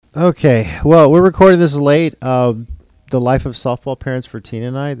Okay. Well, we're recording this late. The life of softball parents for Tina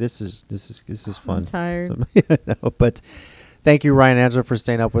and I. This is fun. I'm tired. No, but thank you, Ryan and Angela, for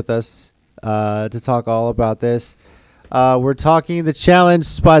staying up with us to talk all about this. We're talking the challenge,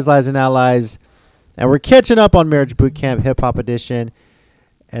 Spies, Lies, and Allies, and we're catching up on Marriage Boot Camp Hip Hop Edition.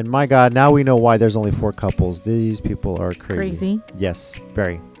 And my God, now we know why there's only 4 couples. These people are crazy. Yes,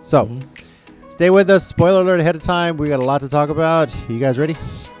 very. So, stay with us. Spoiler alert ahead of time. We got a lot to talk about. You guys ready?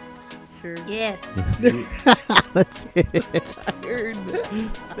 Sure. Yes. Let's hit it. Tired.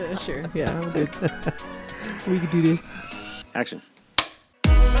 Sure. Yeah, I'm good. We can do this. Action.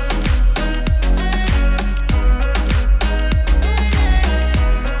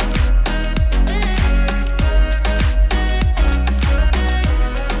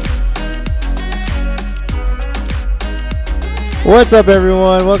 What's up,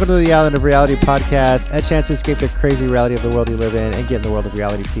 everyone? Welcome to the Island of Reality podcast, a chance to escape the crazy reality of the world we live in and get in the world of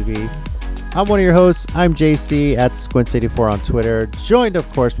reality TV. I'm one of your hosts. I'm JC at Squints84 on Twitter, joined,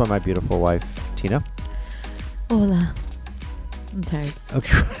 of course, by my beautiful wife, Tina. Hola. I'm tired.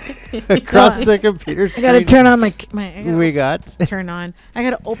 Okay. Across the computer screen. I gotta turn on my we got. turn on. I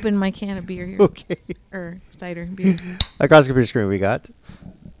gotta open my can of beer here. Okay. Or cider beer. Across the computer screen, we got.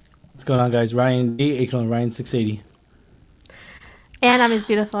 What's going on, guys? Ryan D, aka Ryan 680. And I'm his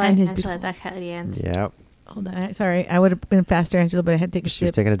beautiful And his Angela beautiful. Duckhead. Yeah. Hold on. Sorry, I would have been faster, Angela, but I had to take a She was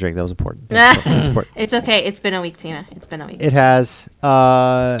sip. taking a drink. That was important. That was important. It's okay. It's been a week, Tina. It's been a week. It has.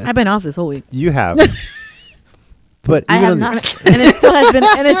 I've been off this whole week. You have. But I even have on not. and it still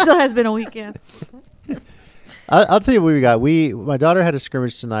has been a week, yeah. I'll tell you what we got. My daughter had a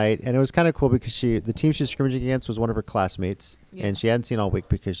scrimmage tonight, and it was kind of cool because the team she's scrimmaging against was one of her classmates, and she hadn't seen all week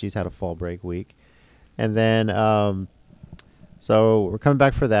because she's had a fall break week. And then, so we're coming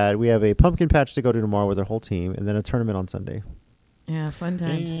back for that. We have a pumpkin patch to go to tomorrow with our whole team, and then a tournament on Sunday. Yeah, fun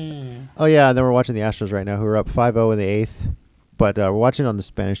times. Oh yeah, and then we're watching the Astros right now, who are up 5-0 in the 8th. But we're watching on the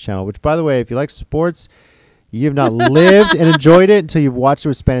Spanish channel, which, by the way, if you like sports, you have not lived and enjoyed it until you've watched it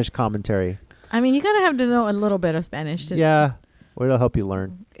with Spanish commentary. I mean, you gotta have to know a little bit of Spanish. Yeah, well, it'll help you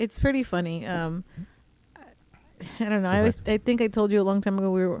learn. It's pretty funny. I don't know. Go I think I told you a long time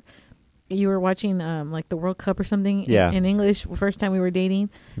ago you were watching like the World Cup or something in English first time we were dating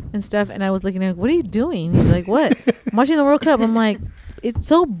and stuff, and I was looking at, what are you doing? He's like, what? I'm watching the World Cup. I'm like, it's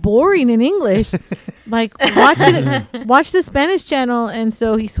so boring in English. Like, watch the Spanish channel. And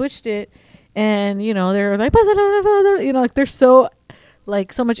so he switched it, and they're like, like they're so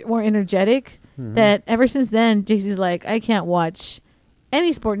much more energetic that ever since then JC's like, I can't watch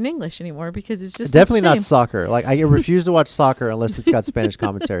any sport in English anymore because it's just definitely not not soccer. Like, I refuse to watch soccer unless it's got Spanish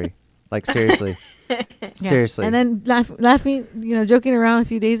commentary. Like, seriously. Seriously. And then laughing, joking around a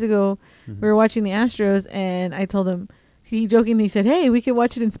few days ago, we were watching the Astros, and I told him, he jokingly said, hey, we can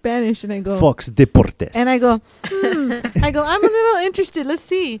watch it in Spanish. And I go, Fox Deportes. And I go, I'm a little interested. Let's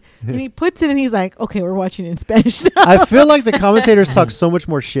see. And he puts it, and he's like, okay, we're watching it in Spanish now. I feel like the commentators talk so much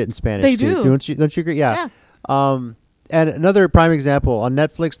more shit in Spanish. They too. do. Don't you agree? Yeah. And another prime example, on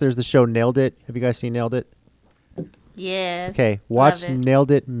Netflix, there's the show Nailed It. Have you guys seen Nailed It? Yes. Okay, watch Nailed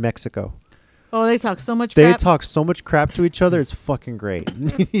It Mexico. Oh, they talk so much They crap. talk so much crap to each other. It's fucking great.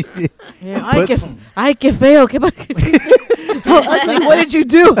 Yeah, ay, que feo. How ugly, what did you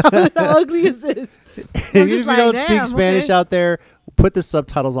do? How ugly is this? Even if you don't speak Spanish out there, put the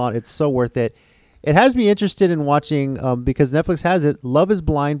subtitles on. It's so worth it. It has me interested in watching, because Netflix has it, Love is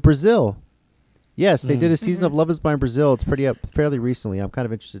Blind Brazil. Yes, they did a season of Love is Blind Brazil. It's pretty up fairly recently. I'm kind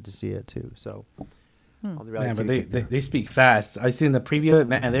of interested to see it too. So, on the Man, but they speak fast. I seen the preview.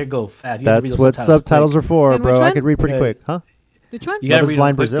 Man, they go fast. That's what subtitles are for, And bro. which I one? could read pretty quick, huh? Which one? You gotta Love is read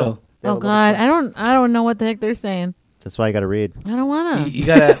Blind them quick, Brazil. Oh God, I don't know what the heck they're saying. That's why I got to read. I don't wanna. You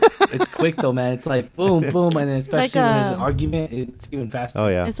gotta. It's quick though, man. It's like boom, boom, and then especially when there's an argument, it's even faster. Oh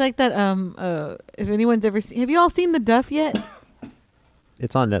yeah, It's like that. If anyone's ever seen, have you all seen The Duff yet?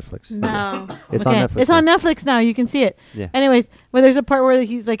 it's on Netflix. No. It's on Netflix. It's on Netflix now. You can see it. Yeah. Anyways, but there's a part where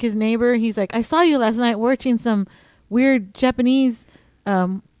he's like his neighbor. He's like, I saw you last night watching some weird Japanese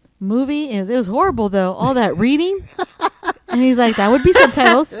movie. It was horrible though. All that reading. And he's like, that would be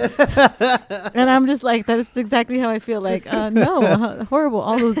subtitles. And I'm just like, that is exactly how I feel. Like, no, horrible.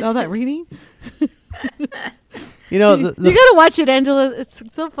 All that reading. You know, You gotta watch it, Angela. It's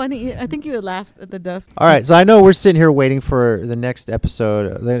so funny. I think you would laugh at the Duff. all right, so I know we're sitting here waiting for the next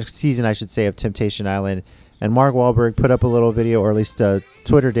episode, the next season, I should say, of Temptation Island. And Mark Wahlberg put up a little video, or at least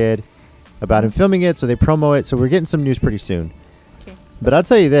Twitter did, about him filming it. So they promo it. So we're getting some news pretty soon. Okay. But I'll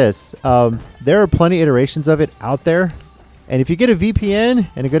tell you this: there are plenty of iterations of it out there. And if you get a VPN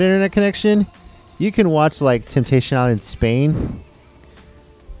and a good internet connection, you can watch like Temptation Island Spain.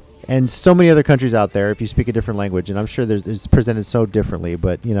 and so many other countries out there if you speak a different language, and I'm sure it's presented so differently,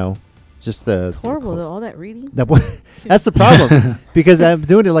 but just it's horrible though, all that reading. That's the problem because I'm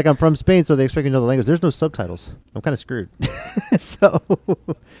doing it like I'm from Spain, so they expect me to know the language. There's no subtitles. I'm kind of screwed. So,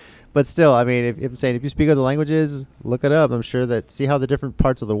 but still, I mean, if I'm saying if you speak other languages, look it up. I'm sure see how the different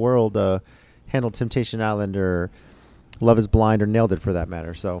parts of the world handled Temptation Island or Love Is Blind or Nailed It for that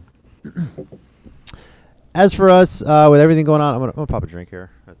matter. So. As for us, with everything going on, I'm gonna pop a drink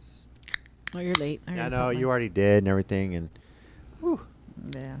here. Oh, you're late. I know you already did and everything, and whew.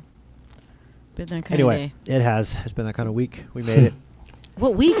 Yeah, been that kind of day. It has. It's been that kind of week. We made it.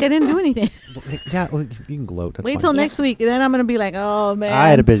 What week? I didn't do anything. Yeah, well, you can gloat. That's Wait fine. till next week, and then I'm gonna be like, oh man. I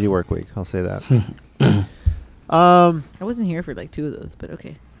had a busy work week. I'll say that. I wasn't here for like 2 of those, but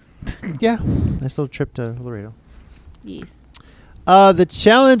okay. Yeah, I still tripped to Laredo. Yes. The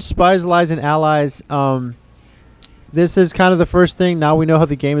challenge, Spies, Lies, and Allies. This is kind of the first thing. Now we know how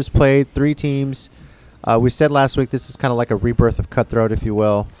the game is played. 3 teams. We said last week this is kind of like a rebirth of Cutthroat, if you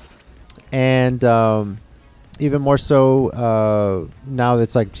will. And even more so now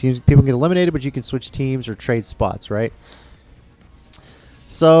that's like people get eliminated, but you can switch teams or trade spots, right?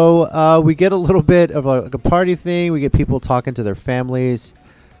 So we get a little bit of like a party thing. We get people talking to their families.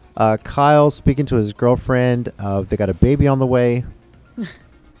 Kyle speaking to his girlfriend. They got a baby on the way.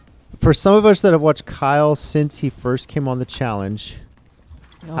 For some of us that have watched Kyle since he first came on the challenge,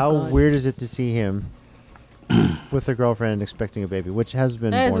 how weird is it to see him with a girlfriend and expecting a baby, which has been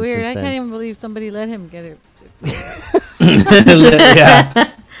That's born weird. since I then. can't even believe somebody let him get it.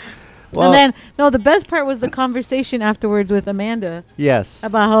 Yeah. Well, and then, the best part was the conversation afterwards with Amanda. Yes.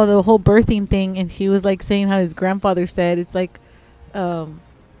 About how the whole birthing thing, and she was like saying how his grandfather said it's like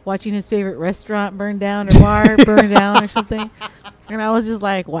watching his favorite restaurant burn down or bar burn down or something. And I was just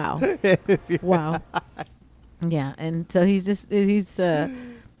like, wow. Wow. Yeah. And so he's still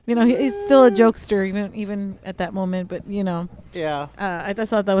a jokester even at that moment. But, Yeah. I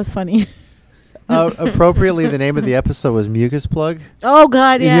thought that was funny. Appropriately, the name of the episode was Mucus Plug. Oh,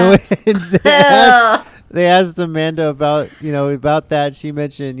 God, yeah. They asked Amanda about that. She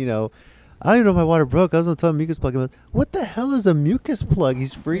mentioned, I don't even know if my water broke. I was going to tell him mucus plug. Goes, what the hell is a mucus plug?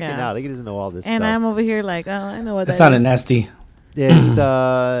 He's freaking out. He doesn't know all this and stuff. I'm over here like, oh, I know what that is. That sounded nasty. It's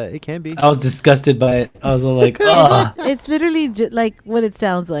it can be. I was disgusted by it. I was like, oh. It's literally like what it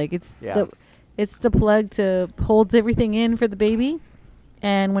sounds like. It's the plug to holds everything in for the baby,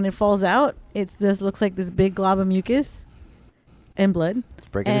 and when it falls out, it just looks like this big glob of mucus and blood. It's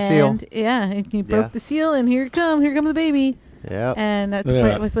breaking the seal. Yeah, and you broke the seal, and here comes the baby. Yeah, and that's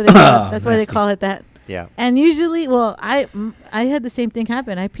why they call it that. Yeah, and usually, I had the same thing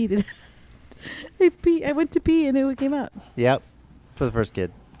happen. I peed it. I went to pee, and it came out. Yep. For the first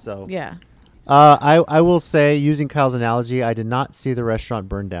kid. So yeah. I will say, using Kyle's analogy, I did not see the restaurant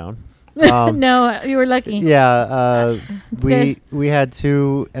burn down. No, you were lucky. Yeah, we had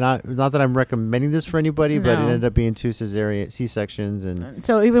 2, and not that I'm recommending this for anybody, but it ended up being 2 cesarean C-sections, and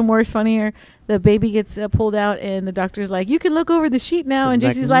so even worse, funnier. The baby gets pulled out, and the doctor's like, "You can look over the sheet now," and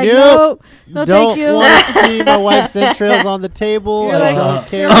JC's like, "No, thank you." Don't want to see my wife's entrails on the table. I don't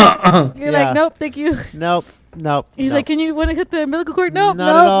care. You're like, "Nope, thank you." Nope. He's like, "Can you want to cut the umbilical cord?" Nope, not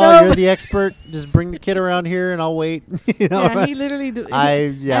at all. You're the expert. Just bring the kid around here, and I'll wait. Yeah, he literally.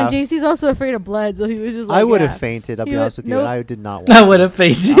 And JC's also afraid of blood, so he was just like, I would have fainted. I'll be honest with you. Nope. I did not. I would have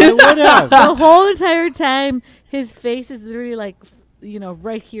fainted. I would have. The whole entire time, his face is literally like,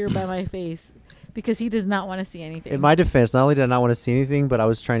 right here by my face. Because he does not want to see anything. In my defense, not only did I not want to see anything, but I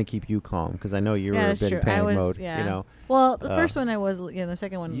was trying to keep you calm because I know you were a bit in panic mode. Yeah. Well, the first one I was. The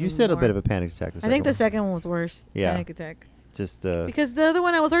second one. You said a bit of a panic attack. I think the second one was worse. Yeah. Panic attack. Just because the other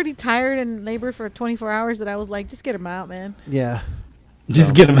one I was already tired and labor for 24 hours that I was like, just get him out, man. Yeah.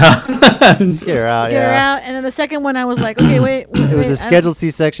 Just get him out. Just get her out. Get her out. And then the second one I was like, okay, wait. It was a scheduled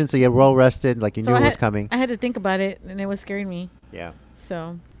C-section, so you had well rested, like you knew it was coming. I had to think about it, and it was scaring me. Yeah.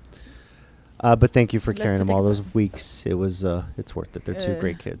 So. But thank you for carrying them all those weeks. It was it's worth it. They're 2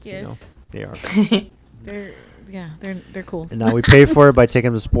 great kids. Yes. They are. They're cool. And now we pay for it by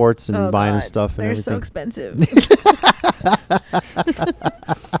taking them to sports and buying them stuff and everything. They're so expensive.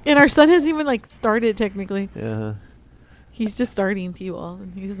 And our son hasn't even started technically. Yeah. He's just starting T-ball,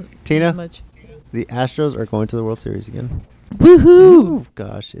 and he doesn't Tina, do much. The Astros are going to the World Series again. Woohoo!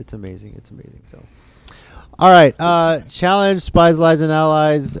 Gosh, it's amazing. It's amazing. So. All right, challenge, Spies, Lies, and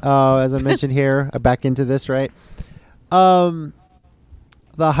Allies. As I mentioned here, back into this, right? The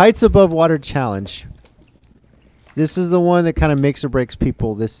Heights Above Water Challenge. This is the one that kind of makes or breaks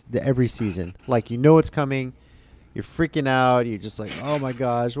people every season. Like, it's coming, you're freaking out, you're just like, oh my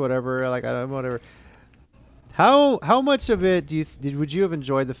gosh, whatever. Whatever. How much of it would you have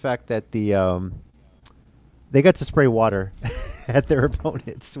enjoyed the fact that they got to spray water at their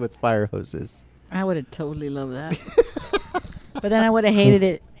opponents with fire hoses? I would have totally loved that. But then I would have hated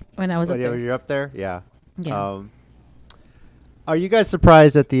it when I was up there. You're up there? Yeah. Yeah. Are you guys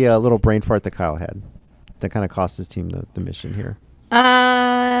surprised at the little brain fart that Kyle had? That kind of cost his team the mission here.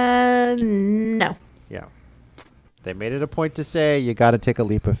 No. Yeah. They made it a point to say you got to take a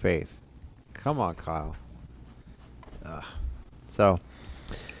leap of faith. Come on, Kyle.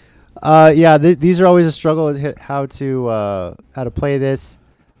 These are always a struggle how to play this.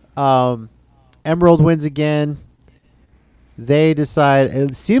 Emerald wins again. They decide,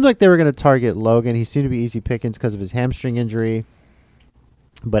 it seemed like they were going to target Logan. He seemed to be easy pickings because of his hamstring injury.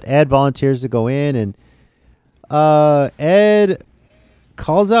 But Ed volunteers to go in, and Ed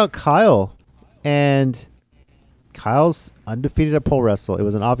calls out Kyle. And Kyle's undefeated at pole wrestle. It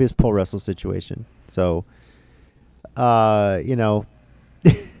was an obvious pole wrestle situation. So,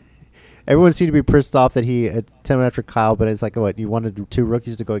 everyone seemed to be pissed off that he attempted after Kyle, but it's like, what, you wanted two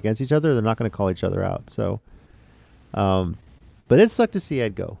rookies to go against each other? They're not going to call each other out. So, but it sucked to see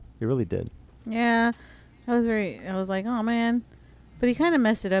Ed go. It really did. Yeah. I was like, oh, man. But he kind of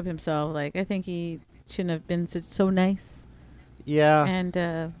messed it up himself. Like, I think he shouldn't have been so nice. Yeah. And,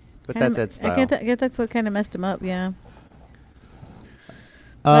 but that's Ed's style. I get that's what kind of messed him up, yeah.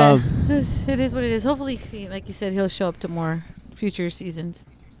 It is what it is. Hopefully, like you said, he'll show up to more future seasons.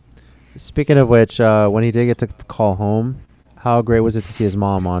 Speaking of which, when he did get to call home, how great was it to see his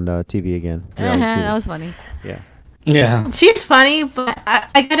mom on TV again? That was funny. Yeah. Yeah. She's funny, but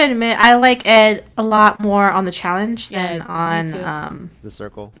I gotta admit, I like Ed a lot more on the challenge than on the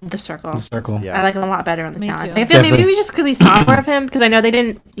circle. The circle. Yeah. I like him a lot better on the challenge. Too. I feel maybe just because we saw more of him, because I know they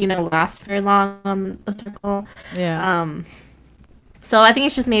didn't, last very long on the circle. Yeah. So I think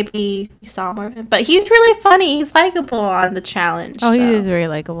it's just maybe we saw more of him, but he's really funny. He's likable on the challenge. Oh, he is very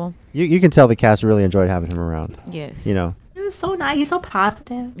likable. You can tell the cast really enjoyed having him around. Yes. It was so nice. He's so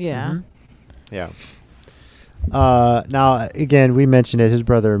positive. Yeah. Mm-hmm. Yeah. Now, again, we mentioned it. His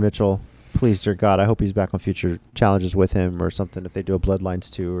brother, Mitchell, please, dear God, I hope he's back on future challenges with him or something. If they do a Bloodlines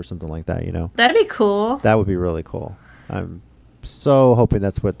 2 or something like that, That'd be cool. That would be really cool. I'm so hoping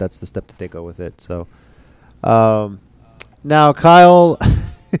that's the step that they go with it. So, now, Kyle,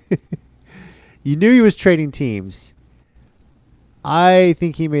 you knew he was trading teams. I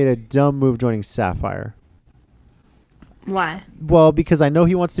think he made a dumb move joining Sapphire. Why? Well, because I know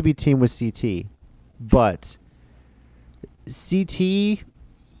he wants to be team with CT, but CT, he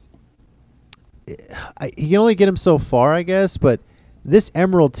can only get him so far, I guess, but this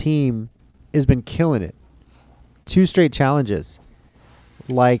Emerald team has been killing it. 2 straight challenges.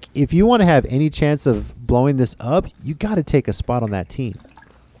 Like, if you want to have any chance of blowing this up, you got to take a spot on that team.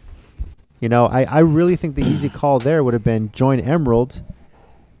 I really think the easy call there would have been join Emerald,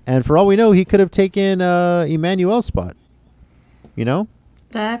 and for all we know, he could have taken Emmanuel's spot.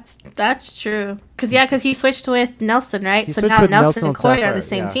 That's true. Because he switched with Nelson, right? He so switched now with Nelson and Corey Sapphire, are the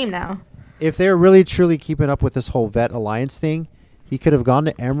same team now. If they're really truly keeping up with this whole vet alliance thing, he could have gone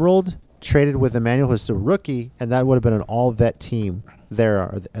to Emerald, traded with Emmanuel, who's a rookie, and that would have been an all vet team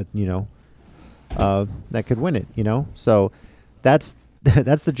there. That could win it. So that's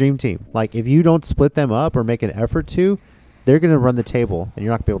the dream team. Like, if you don't split them up or make an effort to, they're going to run the table, and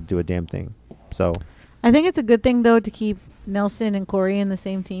you're not going to be able to do a damn thing. So I think it's a good thing, though, to keep Nelson and Corey in the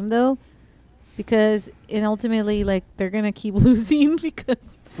same team, though, because ultimately, like, they're going to keep losing because...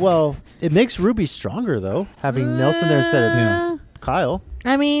 Well, it makes Ruby stronger, though, having Nelson there instead of Kyle.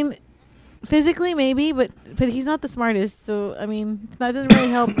 I mean, physically, maybe, but he's not the smartest, so, I mean, that doesn't really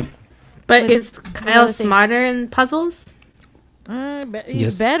help. But is Kyle smarter in puzzles?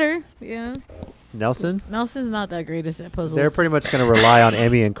 He's better, yeah. Nelson's not that greatest at puzzles. They're pretty much going to rely on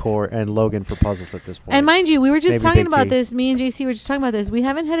Emmy and Logan for puzzles at this point. And mind you, we were just talking about this. Me and JC were just talking about this. We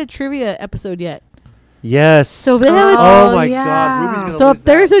haven't had a trivia episode yet. Yes. So oh my God, Ruby's gonna so if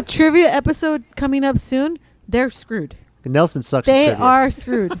there's a trivia episode coming up soon, they're screwed. Nelson sucks. They are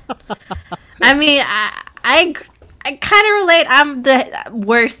screwed. I mean, I kind of relate. I'm the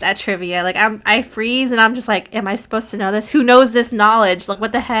worst at trivia. Like, I freeze and I'm just like, am I supposed to know this? Who knows this knowledge? Like,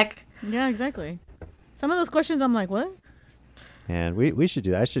 what the heck? Yeah, exactly. Some of those questions, I'm like, what? And we should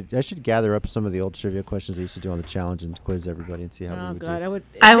do that. I should gather up some of the old trivia questions I used to do on the challenge and quiz everybody and see how we would do.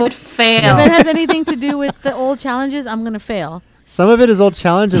 I would fail. If it has anything to do with the old challenges, I'm gonna fail. Some of it is old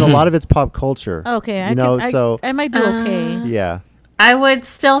challenge and a lot of it's pop culture. Okay, so I might do okay. Yeah. I would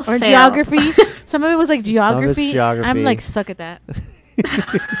still fail. Or geography. Some of it was like geography. Geography. I'm like, suck at that.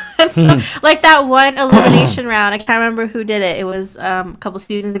 Like that one elimination round. I can't remember who did it. It was a couple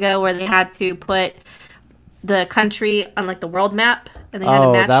seasons ago where they had to put the country on like the world map, and they had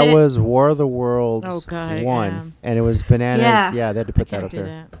to match that it. was War of the Worlds 1, and it was bananas. Yeah, they had to put that up there.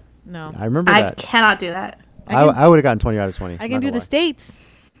 That. No, I remember that. I cannot do that. I would have gotten 20 out of 20. I can do the states.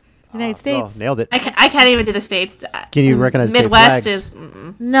 United States. Nailed it. I can't even do the states. Can you recognize Midwest state flags?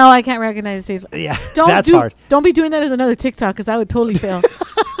 is No, I can't recognize the states. Yeah, that's hard. Don't be doing that as another TikTok because I would totally fail.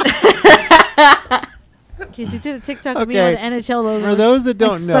 Casey did a TikTok of me on the NHL logo. For those that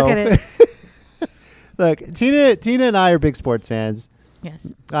don't know, suck at it. Look, Tina and I are big sports fans.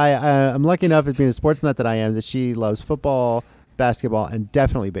 Yes. I'm lucky enough as being a sports nut that I am that she loves football, basketball, and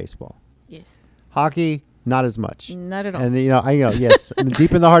definitely baseball. Yes. Hockey, not as much. Not at all. And yes, I'm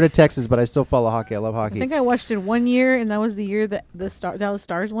deep in the heart of Texas, but I still follow hockey. I love hockey. I think I watched it 1 year, and that was the year that the Dallas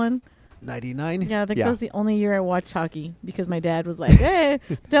Stars won. 99. Yeah, I think that was the only year I watched hockey because my dad was like, "Hey,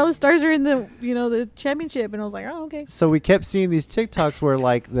 Dallas Stars are in the championship," and I was like, "Oh, okay." So we kept seeing these TikToks where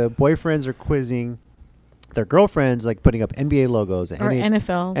like the boyfriends are quizzing their girlfriends, like putting up NBA logos or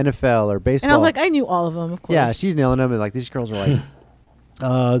NFL or baseball. And I was like, I knew all of them, of course. Yeah, she's nailing them, and like these girls are like,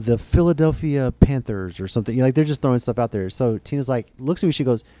 the Philadelphia Panthers or something. Like they're just throwing stuff out there. So Tina's like, looks at me, she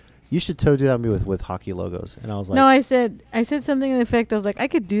goes, "You should totally do that with me with hockey logos." And I was like, "No, I said something in the effect. I was like, I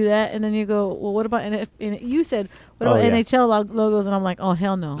could do that." And then you go, "Well, what about you said what about NHL logos?" And I'm like, "Oh,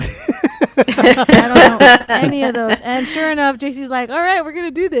 hell no." I don't know any of those. And sure enough, JC's like, "All right, we're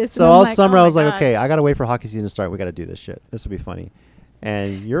gonna do this." So all summer I was like, "Okay, I gotta wait for hockey season to start. We gotta do this shit. This will be funny."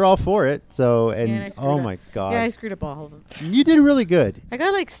 And you're all for it. So my god, yeah, I screwed up all of them. You did really good. I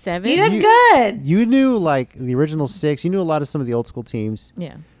got like 7. You did good. You knew like the original 6. You knew a lot of some of the old school teams.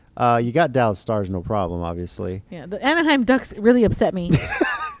 Yeah. You got Dallas Stars, no problem, obviously. Yeah, the Anaheim Ducks really upset me.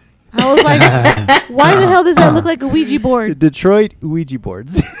 I was like, why the hell does that look like a Ouija board? Detroit Ouija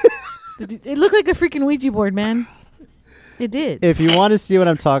boards. It looked like a freaking Ouija board, man. It did. If you want to see what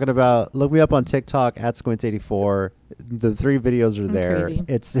I'm talking about, look me up on TikTok at Squints84. The 3 videos are there. Crazy.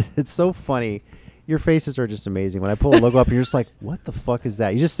 It's so funny. Your faces are just amazing. When I pull a logo up, and you're just like, "What the fuck is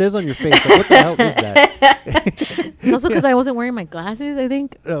that?" You just says on your face, like, "What the hell is that?" Also, because I wasn't wearing my glasses, I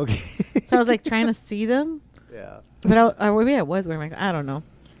think. Okay. So I was like trying to see them. Yeah. But maybe I was wearing I don't know.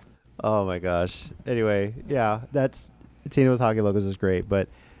 Oh my gosh. Anyway, yeah, that's Tina with hockey logos is great. But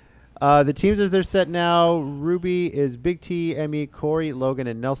the teams as they're set now: Ruby is Big T, Emmy, Corey, Logan,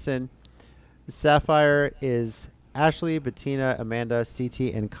 and Nelson. Sapphire is Ashley, Bettina, Amanda,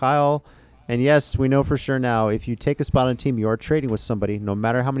 CT, and Kyle. And yes, we know for sure now, if you take a spot on a team, you are trading with somebody, no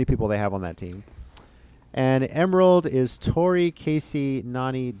matter how many people they have on that team. And Emerald is Tori, Casey,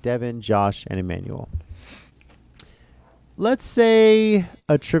 Nani, Devin, Josh, and Emmanuel. Let's say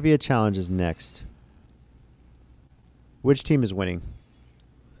a trivia challenge is next. Which team is winning?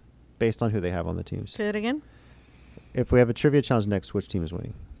 Based on who they have on the teams. Say that again? If we have a trivia challenge next, which team is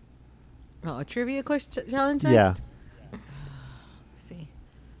winning? Oh, a trivia question challenge next? Yeah. Let's see.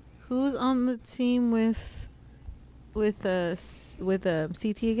 Who's on the team with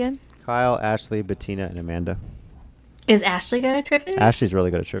CT again? Kyle, Ashley, Bettina, and Amanda. Is Ashley good at trivia? Ashley's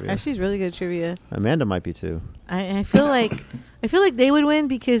really good at trivia. Ashley's really good at trivia. Amanda might be too. I feel like they would win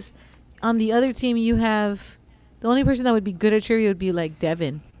because on the other team you have the only person that would be good at trivia would be like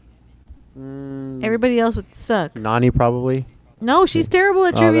Devin. Everybody else would suck. Nani probably. No, she's terrible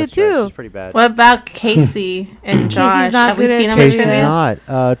at trivia that's right. too. She's pretty bad. What about Casey and Josh? Casey's not Have we good at seen them trivia. Casey's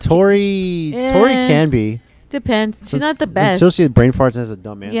not. Tori can be. Depends. She's not the best. Until she brain farts and has a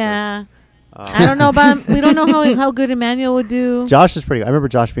dumb answer. Yeah. I don't know about. We don't know how good Emmanuel would do. Josh is pretty. I remember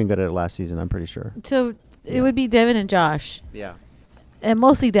Josh being good at it last season. I'm pretty sure. So it would be Devin and Josh. Yeah. And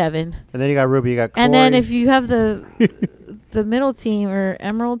mostly Devin. And then you got Ruby. You got Corey. And then if you have the middle team or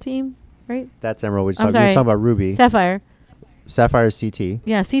Emerald team, right? That's Emerald. We're sorry. talking about Ruby. Sapphire. Sapphire is CT.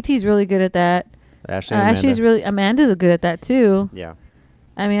 Yeah, CT's really good at that. Ashley and Amanda. Amanda's good at that too. Yeah.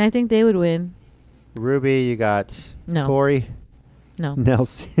 I mean, I think they would win. Ruby, you got No. Corey. No.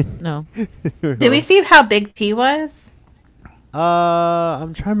 Nelson. No. Did we see how big P was?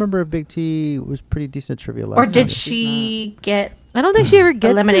 I'm trying to remember if Big T was pretty decent at trivia last Or time. did she get I don't think she ever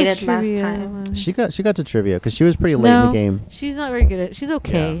gets eliminated to last trivia. time? She got to trivia because she was pretty late in the game. She's not very good at. She's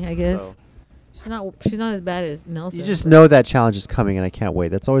okay, Yeah, I guess. so. She's not as bad as Nelson. You just know that challenge is coming, and I can't wait.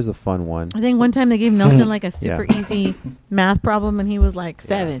 That's always the fun one. I think one time they gave Nelson like a super easy math problem, and he was like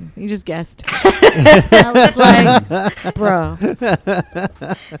 7. He just guessed. I was like, bro.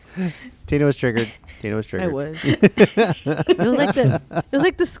 Tina was triggered. I was. It was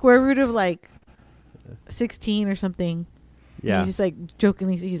like the square root of like 16 or something. Yeah. And he just like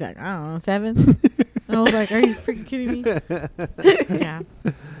jokingly, he's like, I don't know, 7. And I was like, are you freaking kidding me? Yeah.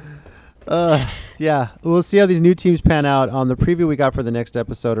 Yeah. We'll see how these new teams pan out. On the preview we got for the next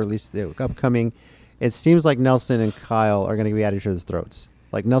episode, or at least the upcoming it seems like Nelson and Kyle are going to be at each other's throats.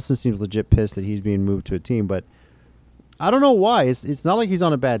 Like Nelson seems legit pissed that he's being moved to a team, but I don't know why. It's not like he's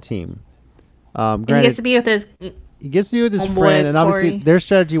on a bad team. Granted, he gets to be with his. He gets to be with his friend, and obviously their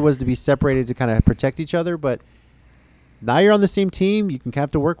strategy was to be separated to kind of protect each other. But now you're on the same team. You can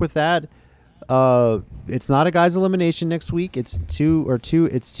have to work with that. It's not a guy's elimination next week. It's two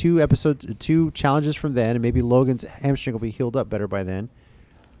episodes, 2 challenges from then, and maybe Logan's hamstring will be healed up better by then.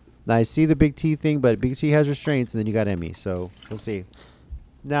 Now I see the Big T thing, but Big T has restraints, and then you got Emmy, so we'll see.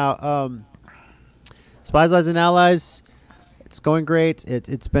 Now, Spies, Lies, and Allies, it's going great.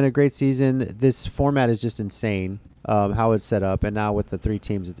 It's been a great season. This format is just insane, how it's set up, and now with the 3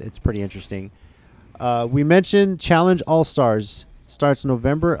 teams, it's pretty interesting. We mentioned Challenge All-Stars. Starts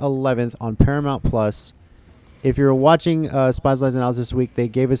November 11th on Paramount Plus. If you're watching Spies, Lies, and Allies this week, they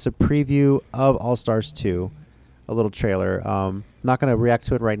gave us a preview of All Stars 2, a little trailer. Not going to react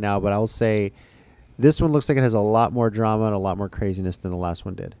to it right now, but I will say this one looks like it has a lot more drama and a lot more craziness than the last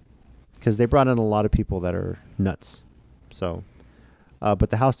one did, because they brought in a lot of people that are nuts. So, but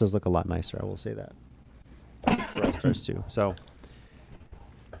the house does look a lot nicer. I will say that for All Stars 2. So,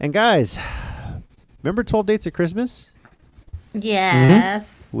 and guys, remember 12 Dates at Christmas? Yes.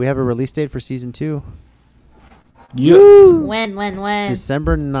 Mm-hmm. We have a release date for season 2. Yeah. When?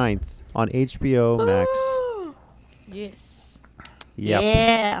 December 9th on HBO Max. Yes. Yep.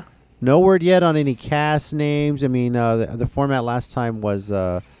 Yeah. No word yet on any cast names. I mean, the format last time was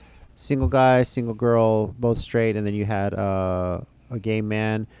single guy, single girl, both straight, and then you had a gay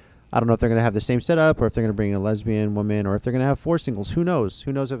man. I don't know if they're going to have the same setup or if they're going to bring a lesbian woman or if they're going to have 4 singles. Who knows?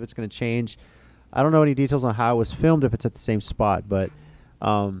 Who knows if it's going to change? I don't know any details on how it was filmed, if it's at the same spot, but,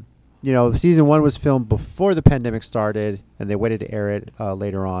 season 1 was filmed before the pandemic started, and they waited to air it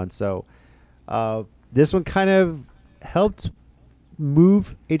later on. So this one kind of helped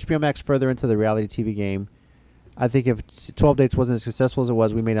move HBO Max further into the reality TV game. I think if 12 Dates wasn't as successful as it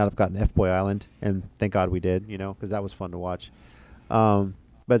was, we may not have gotten F-Boy Island, and thank God we did, because that was fun to watch.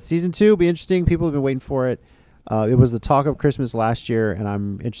 But season 2 will be interesting. People have been waiting for it. It was the talk of Christmas last year, and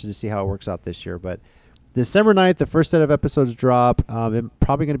I'm interested to see how it works out this year. But December 9th, the first set of episodes drop. It's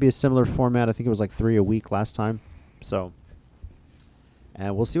probably going to be a similar format. I think it was like 3 a week last time. So,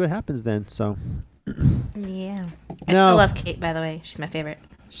 and we'll see what happens then. So, yeah. I still love Kate, by the way. She's my favorite.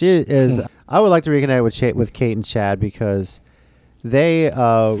 She is. I would like to reconnect with Kate and Chad because they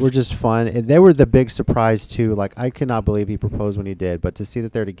were just fun. And they were the big surprise, too. Like, I could not believe he proposed when he did. But to see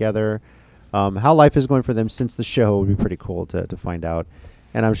that they're together... how life is going for them since the show would be pretty cool to find out.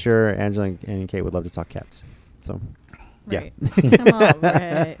 And I'm sure Angela and Kate would love to talk cats. So, right. Yeah. Come on,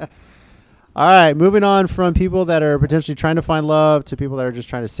 right. All right, moving on from people that are potentially trying to find love to people that are just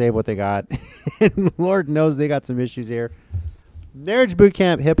trying to save what they got. And Lord knows they got some issues here. Marriage Boot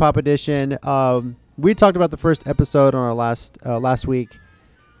Camp Hip Hop Edition. We talked about the first episode on our last week.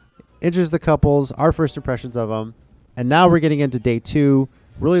 Introduced the couples, our first impressions of them. And now we're getting into day 2.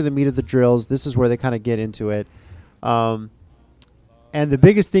 Really the meat of the drills. This is where they kind of get into it. And the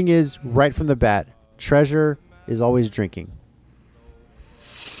biggest thing is, right from the bat, Treasure is always drinking.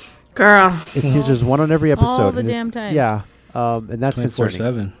 Girl. It seems there's one on every episode. All the damn time. Yeah. And that's concerning.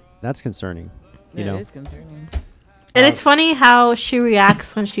 24/7. That's concerning. It is concerning. And it's funny how she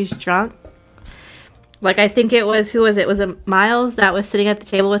reacts when she's drunk. Like, I think it was, who was it? Was it Miles that was sitting at the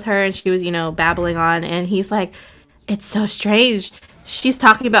table with her and she was, babbling on. And he's like, it's so strange. She's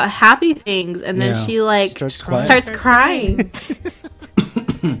talking about happy things, and then she starts crying.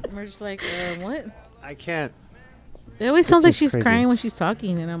 We're just like, what? I can't. It always sounds like she's crying when she's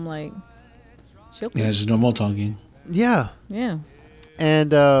talking, and I'm like, she'll. Yeah, it's just normal talking. Yeah. Yeah.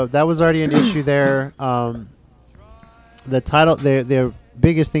 And that was already an issue there. The title, the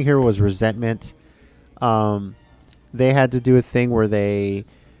biggest thing here was resentment. They had to do a thing where they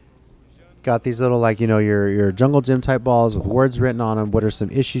got these little, your jungle gym type balls with words written on them. What are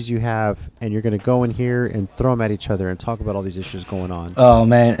some issues you have? And you're going to go in here and throw them at each other and talk about all these issues going on. Oh,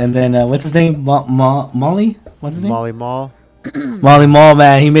 man. And then, what's his name? Molly? What's his name? Molly Mall. Molly Mall,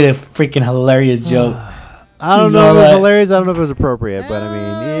 man. He made a freaking hilarious joke. I don't know if it was hilarious. I don't know if it was appropriate, but I mean,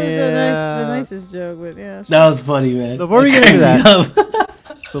 yeah. It was the nicest joke, but yeah. Sure. That was funny, man. Before we get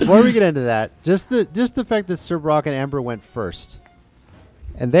into that, just the fact that Sir Brock and Amber went first.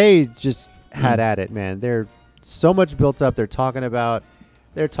 And they just had at it, man. They're so much built up. They're talking about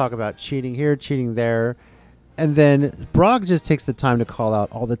cheating here, cheating there. And then Brock just takes the time to call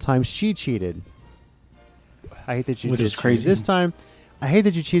out all the times she cheated. I hate that you did crazy this time. I hate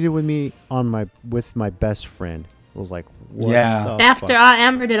that you cheated with me with my best friend. It was like, what the After fuck?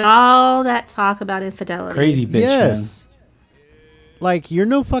 Amber did all that talk about infidelity. Crazy bitch, man. Like, you're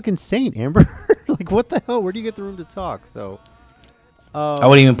no fucking saint, Amber. Like, what the hell? Where do you get the room to talk? So, I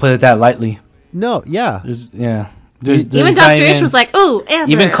wouldn't even put it that lightly. No, yeah. Even Dr. Ish was like, "Ooh,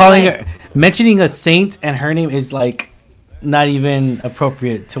 Amber." Even calling her, mentioning a saint and her name is like not even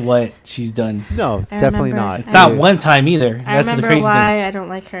appropriate to what she's done. No, definitely not. It's not one time either. That's the crazy thing. I don't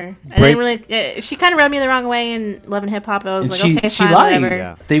like her. I didn't really. She kind of rubbed me the wrong way in Love and Hip Hop. I was like, okay, she fine, lied. whatever.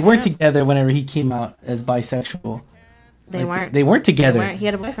 Yeah. They weren't together whenever he came out as bisexual. They weren't. They weren't together. He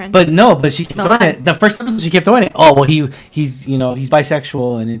had a boyfriend. But she kept throwing it. The first episode, she kept throwing it. Oh well, he's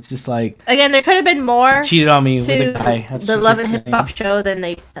bisexual, and it's just like again, there could have been more. Cheated on me with a guy. That's the Love and Hip Hop show than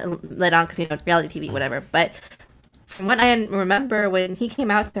they let on because reality TV, whatever. But from what I remember, when he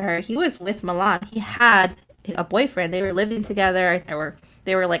came out to her, he was with Milan. He had a boyfriend. They were living together.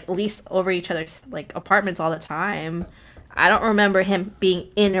 They were like at least over each other's like apartments all the time. I don't remember him being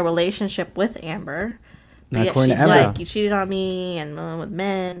in a relationship with Amber. Not according to Amber. Like, you cheated on me and with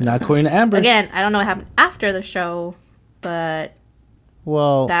men. Not according to Amber. Again, I don't know what happened after the show, but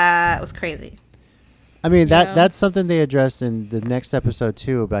that was crazy. I mean, that's something they addressed in the next episode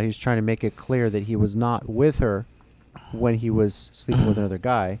too, about he's trying to make it clear that he was not with her when he was sleeping with another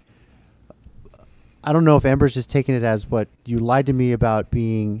guy. I don't know if Amber's just taking it as what you lied to me about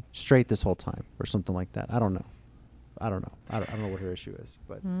being straight this whole time or something like that. I don't know. I don't know what her issue is,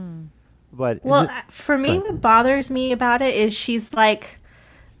 but. But for me, what bothers me about it is she's like,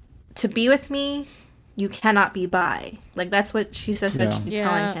 to be with me, you cannot be bi. Like, that's what she's essentially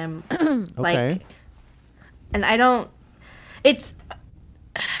telling him. Like, okay. And I don't, it's,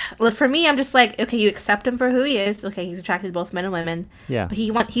 look, for me, I'm just like, okay, you accept him for who he is. Okay, he's attracted to both men and women. Yeah.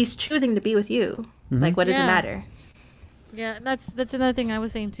 But he's choosing to be with you. Mm-hmm. Like, what does it matter? Yeah, that's another thing I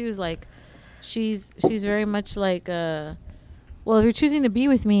was saying too, is like, she's very much like, well, if you're choosing to be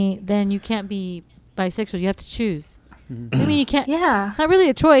with me, then you can't be bisexual. You have to choose. Mm-hmm. I mean, you can't. Yeah. It's not really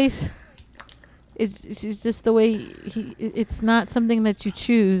a choice. It's just the way it's not something that you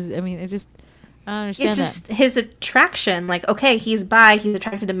choose. I mean, I don't understand that. It's just his attraction. Like, okay, he's bi. He's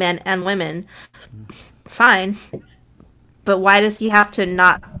attracted to men and women. Fine. But why does he have to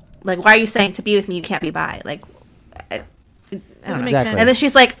not? Like, why are you saying to be with me you can't be bi? Like, it doesn't make sense. And then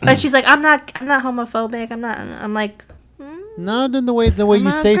she's like, I'm not homophobic. I'm like. Not in the way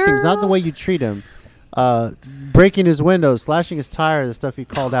you say things, not in the way you treat him. Breaking his window, slashing his tire, the stuff he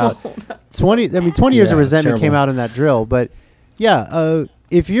called out. 20 years of resentment came out in that drill. But yeah,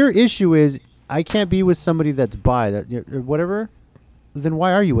 if your issue is I can't be with somebody that's bi, or whatever, then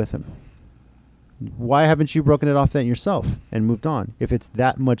why are you with him? Why haven't you broken it off then yourself and moved on if it's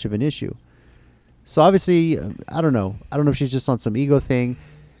that much of an issue? So obviously, I don't know if she's just on some ego thing.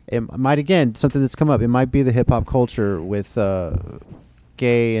 It might, again, something that's come up. It might be the hip hop culture with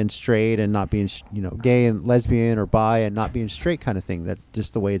gay and straight and not being, gay and lesbian or bi and not being straight kind of thing. That's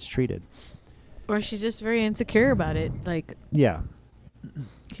just the way it's treated. Or she's just very insecure about it. Like, yeah,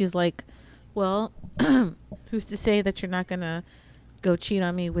 she's like, well, who's to say that you're not gonna go cheat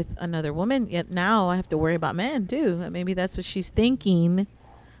on me with another woman? Yet now I have to worry about men too. Maybe that's what she's thinking.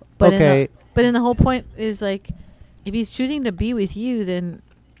 But okay. In the whole point is like, if he's choosing to be with you, then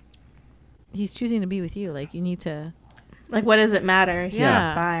he's choosing to be with you. Like, you need to, like, what does it matter if he's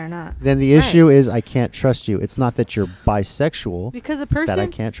bi or not? Then the issue is I can't trust you. It's not that you're bisexual. Because a person, it's that I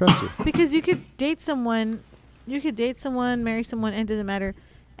can't trust you. Because you could date someone, marry someone, and it doesn't matter,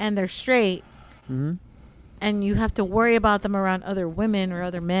 and they're straight, mm-hmm. and you have to worry about them around other women or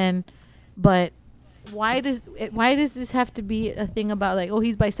other men. But why does this have to be a thing about, like, oh,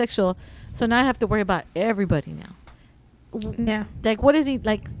 he's bisexual, so now I have to worry about everybody now? Yeah. Like, what is he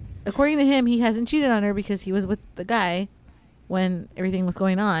like? According to him, he hasn't cheated on her because he was with the guy when everything was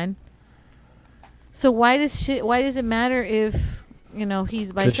going on. So why does it matter if,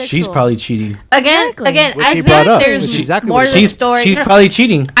 he's bisexual? She's probably cheating. Again, I think there's more to the story. She's probably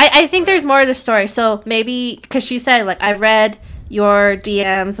cheating. I think there's more to the story. So maybe, because she said, like, I've read your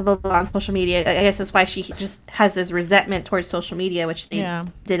DMs blah, blah, blah, on social media. I guess that's why she just has this resentment towards social media, which they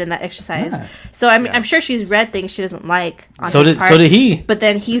did in that exercise. Yeah. So I'm sure she's read things she doesn't like on his part. So did he. But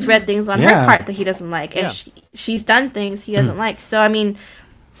then he's read things on her part that he doesn't like. And she's done things he doesn't like. So, I mean,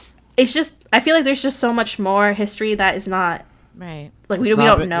 it's just, I feel like there's just so much more history that is not, right. Like, we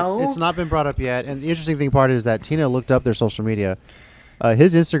don't know. It's not been brought up yet. And the interesting thing part is that Tina looked up their social media.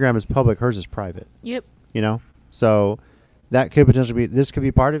 His Instagram is public. Hers is private. Yep. So that could potentially this could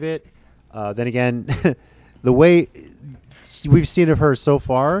be part of it. Then again, the way we've seen of her so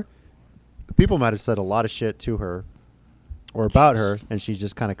far, people might have said a lot of shit to her or about her, and she's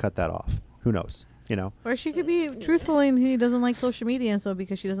just kind of cut that off. Who knows? Or she could be truthful and he doesn't like social media, and so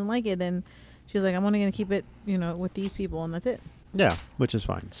because she doesn't like it, then she's like, I'm only going to keep it, with these people, and that's it. Yeah, which is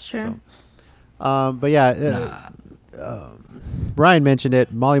fine. Sure. But yeah, Ryan mentioned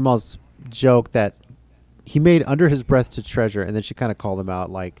it. Molly Mall's joke that he made under his breath to Treasure, and then she kind of called him out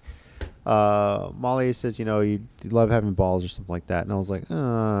like, Molly says, you know, you love having balls or something like that. And I was like,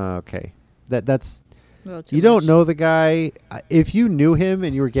 okay. That's you don't know the guy. If you knew him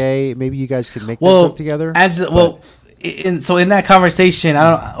and you were gay, maybe you guys could make that joke together. So in that conversation,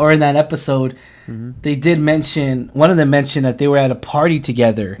 or in that episode, they did mention, one of them mentioned that they were at a party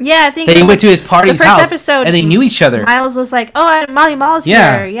together. Yeah, I think they went to his party's house episode, and they knew each other. Miles was like, "Oh, Molly Mall's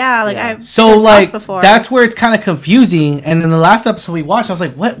here." Yeah, like I. So like that's where it's kind of confusing. And in the last episode we watched, I was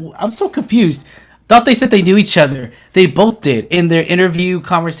like, "What? I'm so confused." Thought they said they knew each other. They both did in their interview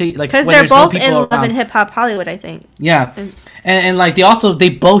conversation, like because they're both in Love and Hip Hop Hollywood, I think. Yeah, and like they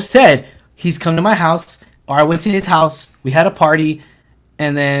both said he's come to my house, or I went to his house. We had a party,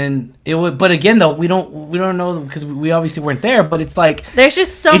 and then it would. But again, though, we don't know because we obviously weren't there. But it's like there's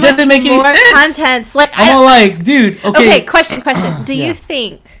just so much doesn't make any more sense. Content. Like I'm all like, dude. Okay. Question. Do you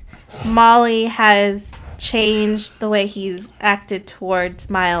think Molly has changed the way he's acted towards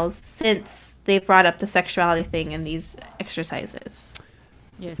Miles since they've brought up the sexuality thing in these exercises?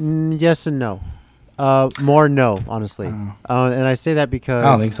 Yes. Yes and no. More no, honestly. And I say that because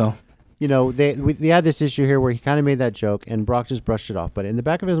I don't think so. You know, they had this issue here where he kind of made that joke and Brock just brushed it off. But in the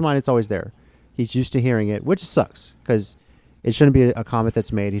back of his mind, it's always there. He's used to hearing it, which sucks because it shouldn't be a comment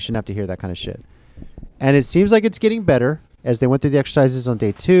that's made. He shouldn't have to hear that kind of shit. And it seems like it's getting better as they went through the exercises on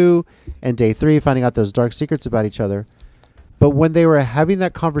day 2 and day 3, finding out those dark secrets about each other. But when they were having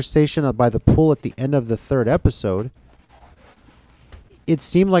that conversation by the pool at the end of the 3rd episode, it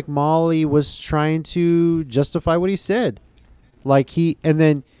seemed like Molly was trying to justify what he said. And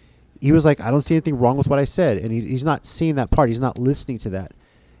then he was like, I don't see anything wrong with what I said. And he's not seeing that part. He's not listening to that.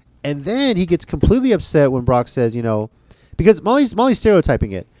 And then he gets completely upset when Brock says, you know, because Molly's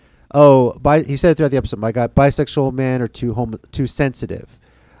stereotyping it. He said it throughout the episode, my God, bisexual men are too sensitive.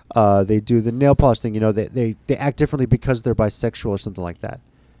 They do the nail polish thing, you know, they act differently because they're bisexual or something like that.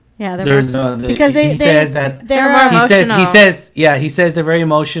 Yeah, because he says that they're more emotional. He says they're very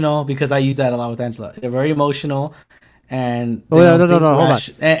emotional because I use that a lot with Angela. They're very emotional, and no, hold on.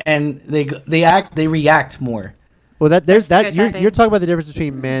 And they react more. Well, you're talking about the difference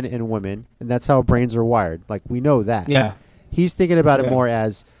between men and women, and that's how brains are wired. Like we know that. Yeah. He's thinking about it more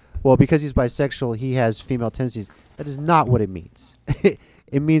as, well, because he's bisexual, he has female tendencies. That is not what it means.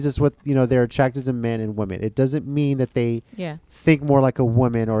 It means it's what, you know, they're attracted to men and women. It doesn't mean that they think more like a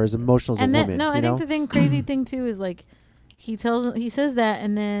woman or as emotional as a woman. No, I think the crazy thing too is like he says that,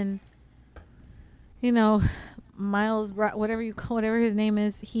 and then, you know, Miles, whatever his name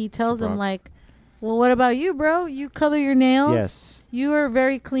is, he tells him like, well, what about you, bro? You color your nails. Yes. You are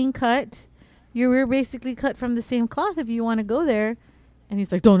very clean cut. You're basically cut from the same cloth if you want to go there. And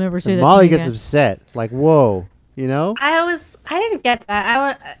he's like, don't ever say that. Molly gets upset. Like, whoa. You know, I didn't get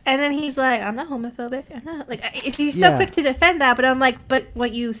that. And then he's like, I'm not homophobic. I'm not, like, he's so quick to defend that, but I'm like, but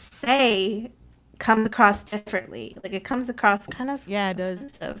what you say comes across differently. Like it comes across kind of it does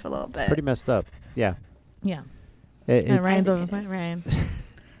a little bit. Pretty messed up. Yeah. Ryan.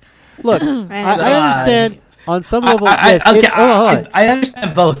 Look, I understand. On some level, I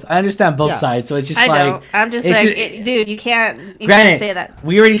understand both. I understand both sides. So it's just I'm just like, dude, you can't say that.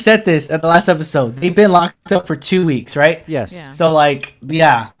 We already said this at the last episode. They've been locked up for 2 weeks, right? Yes. Yeah. So like,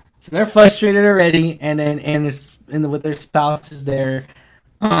 so they're frustrated already, and then with their spouses there,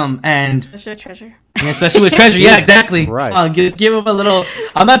 and especially with Treasure. Yeah, exactly. Right. Give him a little.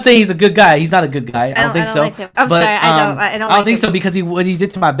 I'm not saying he's a good guy. He's not a good guy. I don't think so. Like him. I'm sorry. I don't think so because what he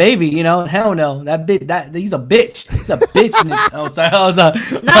did to my baby. You know, hell no. He's a bitch. He's a bitch. Not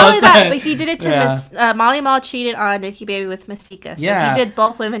only that, but he did it to Molly Mall cheated on Nikki Baby with Masika. So he did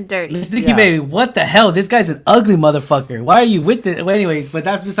both women dirty. Miss Nikki Baby, what the hell? This guy's an ugly motherfucker. Why are you with it? Well, anyways, but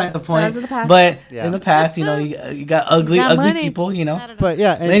that's beside the point. That was in the past. But in the past, you know, you got ugly people. You know. But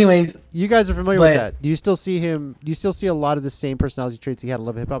yeah. Anyways, you guys are familiar with that. Do you still see him? Do you still see a lot of the same personality traits he had in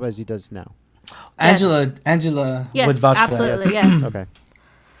Love and Hip Hop as he does now? Angela would vouch for that. Absolutely, yes. Okay.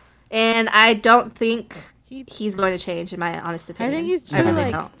 And I don't think he's going to change, in my honest opinion. I think he's too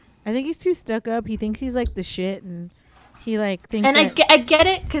I think he's too stuck up. He thinks he's like the shit, and he like thinks. And I get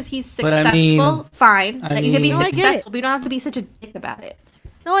it because he's successful. Fine, you can be successful, but you don't have to be such a dick about it.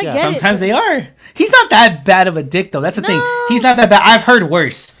 No, I get it. Sometimes they are. He's not that bad of a dick, though. That's the thing. He's not that bad. I've heard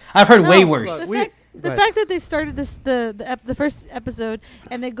worse. I've heard way worse. The fact that they started the first episode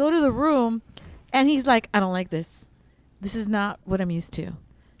and they go to the room, and he's like, I don't like this. This is not what I'm used to.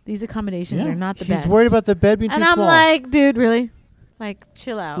 These accommodations are not the best. He's worried about the bed being too small. And I'm like, dude, really? Like,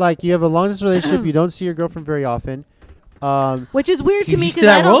 chill out. Like, you have a long distance relationship. You don't see your girlfriend very often. Which is weird to He's me used to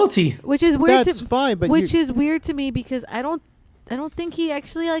because that royalty. Which is weird. That's fine, but which is weird to me because I don't think he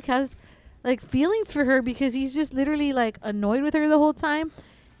actually like has like feelings for her because he's just literally like annoyed with her the whole time.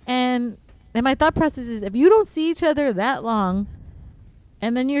 And my thought process is if you don't see each other that long,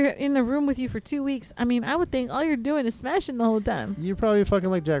 and then you're in the room with you for 2 weeks, I mean, I would think all you're doing is smashing the whole time. You're probably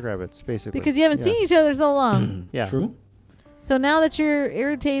fucking like jackrabbits, basically. Because you haven't seen each other so long. Yeah. True. So now that you're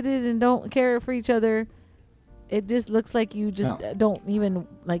irritated and don't care for each other, it just looks like you just don't even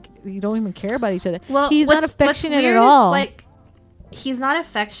care about each other. Well, he's not affectionate at all. Like, he's not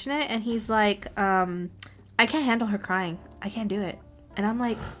affectionate, and he's like, I can't handle her crying. I can't do it. And I'm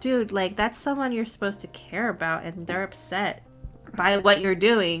like, dude, like that's someone you're supposed to care about, and they're upset by what you're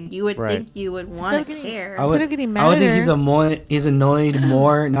doing. You would think you would want to care. I would think he's annoyed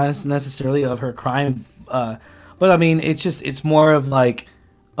more, not necessarily of her crying, but I mean, it's more of like,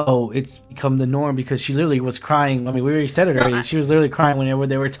 oh, it's become the norm because she literally was crying. I mean, we already said it already. She was literally crying whenever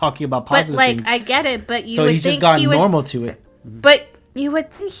they were talking about positive things. I get it, but so he's just gotten normal to it. But you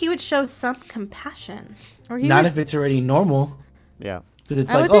would think he would show some compassion, or not if it's already normal. Yeah, because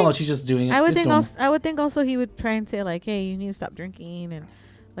it's like, oh, she's just doing it. I would think also he would try and say like, hey, you need to stop drinking and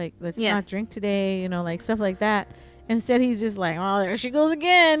like let's not drink today, like stuff like that. Instead, he's just like, oh, there she goes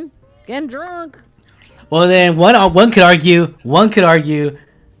again, getting drunk. Well, then one could argue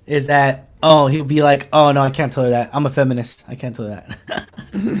is that he'll be like, oh no, I can't tell her that. I'm a feminist. I can't tell her that.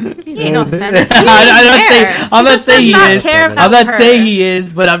 He ain't no feminist. I'm not saying he is. I'm not saying he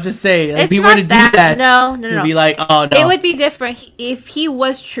is, but I'm just saying if he were to do that, no, he'd be like, oh no. It would be different if he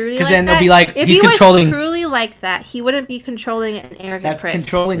was truly like that. Because then they'll be like, if he's he controlling. was truly like that, he wouldn't be controlling an arrogant That's prick.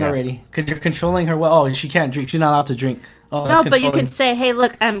 controlling already. Because you're controlling her. Well, she can't drink. She's not allowed to drink. Oh, no, but you can say, hey,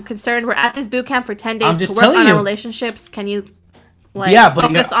 look, I'm concerned. We're at this boot camp for 10 days to work on our relationships. Can you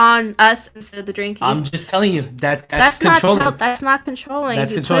focus on us instead of the drinking? I'm just telling you that's controlling. That's not controlling.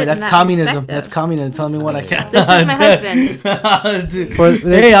 That's controlling. That's communism. That's communism. Telling me what I can. This is my husband.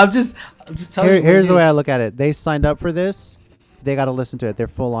 Hey, I'm just telling you. Here's the way I look at it. They signed up for this. They got to listen to it. They're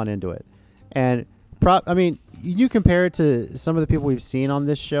full on into it. And I mean, you compare it to some of the people we've seen on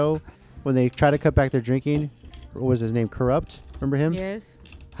this show when they try to cut back their drinking. What was his name? Corrupt. Remember him? Yes.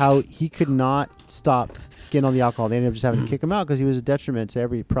 How he could not stop getting on the alcohol. They ended up just having to kick him out because he was a detriment to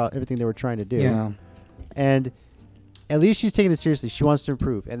everything they were trying to do. Yeah. And at least she's taking it seriously. She wants to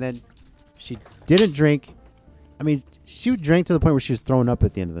improve. And then she didn't drink. I mean, she drank to the point where she was throwing up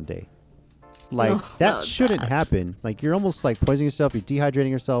at the end of the day. Like, that shouldn't happen. Like, you're almost like poisoning yourself. You're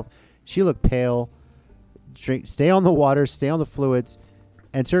dehydrating yourself. She looked pale. Stay on the water. Stay on the fluids.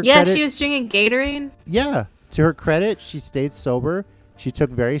 And to her credit, she was drinking Gatorade. Yeah. To her credit, she stayed sober. She took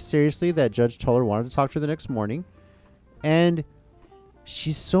very seriously that Judge Toller wanted to talk to her the next morning. And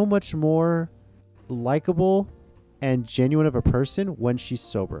she's so much more likable and genuine of a person when she's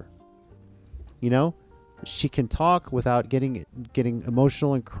sober. She can talk without getting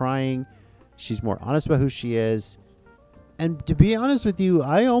emotional and crying. She's more honest about who she is. And to be honest with you,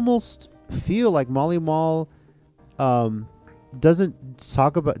 I almost feel like Molly Mall doesn't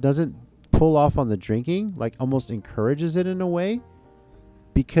pull off on the drinking, like almost encourages it in a way,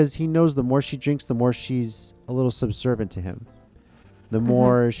 because he knows the more she drinks, the more she's a little subservient to him. The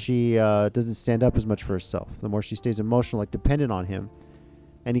more she doesn't stand up as much for herself. The more she stays emotional, like dependent on him.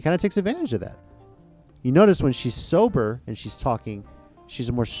 And he kind of takes advantage of that. You notice when she's sober and she's talking,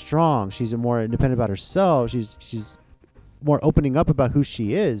 she's more strong. She's more independent about herself. She's more opening up about who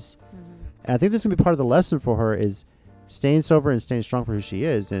she is. And I think this is going to be part of the lesson for her is staying sober and staying strong for who she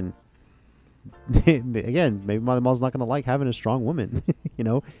is. And again, maybe Molly Mall's not going to like having a strong woman. He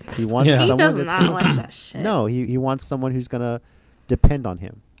wants someone that's not like that shit. No, he wants someone who's going to depend on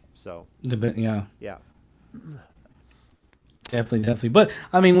him. So yeah. Definitely. But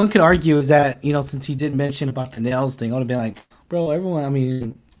I mean, one could argue is that since he did mention about the nails thing, I would have been like, bro, everyone. I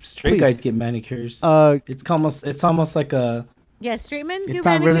mean, straight guys get manicures. It's almost like a. Yeah, straight men do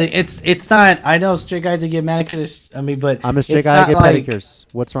manicures. Really, it's not. I know straight guys that get manicures. I mean, but I'm a straight guy. I get pedicures.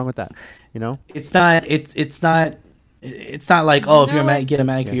 What's wrong with that? It's not. It's not like if you get a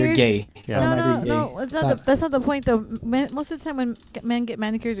manicure, you're gay. Yeah. No. That's not the point though. Most of the time when men get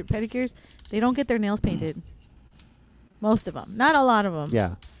manicures or pedicures, they don't get their nails painted. Most of them, not a lot of them.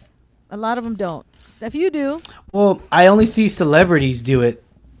 Yeah. A lot of them don't. If you do. Well, I only see celebrities do it.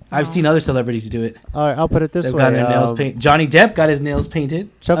 I've seen other celebrities do it. All right, I'll put it this way. Got their nails painted. Johnny Depp got his nails painted.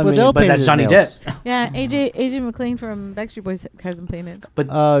 Chuck Liddell painted his Johnny nails. Depp. Yeah, AJ McLean from Backstreet Boys has them painted. But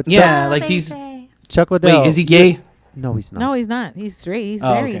like these. Chuck Liddell. Wait, is he gay? No, he's not. No, he's not. He's straight. He's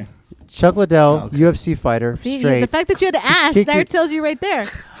married. Okay. Chuck Liddell, UFC fighter, straight. The fact that you had to ask, that tells you right there.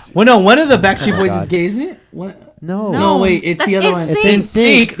 Well, no, one of the Backstreet Boys is gay, isn't it? No, wait, it's That's the other one. NSYNC. It's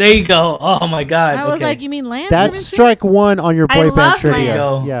NSYNC. There you go. Oh my god. I was okay. like, you mean Lance? That's from NSYNC? strike one on your I boy band love trivia.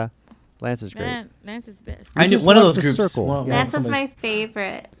 Lance. Yeah, Lance is great. Lance is the best. I knew just one of watched those The groups. Circle. One- Yeah. Lance was somebody- my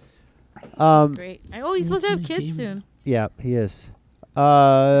favorite. Great. He's supposed to have kids soon. Yeah, he is.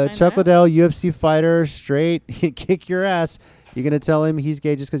 Find Chuck out. Liddell, UFC fighter, straight, kick your ass. You gonna tell him he's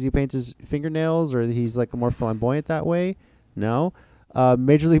gay just because he paints his fingernails, or that he's like more flamboyant that way? No.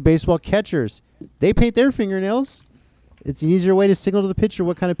 Major League Baseball catchers, they paint their fingernails. It's an easier way to signal to the pitcher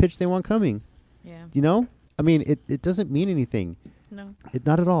what kind of pitch they want coming. Yeah. You know? I mean, it doesn't mean anything. No.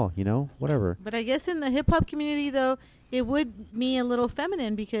 Not at all, you know? Whatever. But I guess in the hip hop community, though, it would mean a little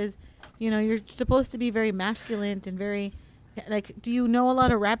feminine because, you're supposed to be very masculine and very, like, do you know a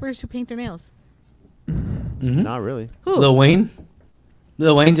lot of rappers who paint their nails? Mhm. Not really. Who? Lil Wayne.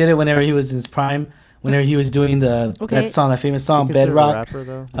 Lil Wayne did it whenever he was in his prime. Whenever he was doing Okay. that famous song, Is he considered a Bedrock. rapper,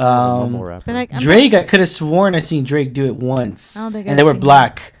 though? Um, Rapper. But like, I'm Drake, I could have sworn I seen Drake do it once, I don't think and I've they were seen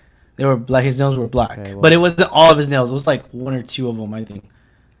black. They were black. His nails were black, Okay, well. but it wasn't all of his nails. It was like one or two of them, I think.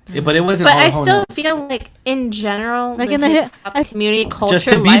 But it wasn't But all I the whole still nails. feel like in general, Like the in the hip hip- hop community culture,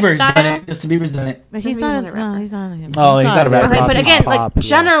 Justin Bieber's lifestyle. done it. Justin Bieber's done it. But he's Maybe not. he's not a rapper. No, he's not a hip. Oh, he's not a rapper. Okay, but He's again, pop, like yeah.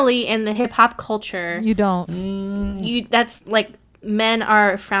 generally in the hip hop culture, You don't. that's like men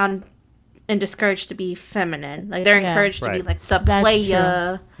are frowned and discouraged to be feminine. Like they're Yeah. encouraged to be Right. like the That's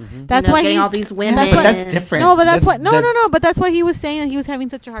player. That's you know, why getting he. all these women. That's But why- that's different. No, but that's what. That's- No. But that's why he was saying that he was having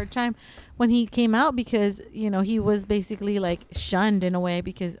such a hard time when he came out because he was basically like shunned in a way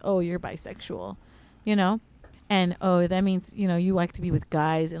because you're bisexual, and that means you like to be with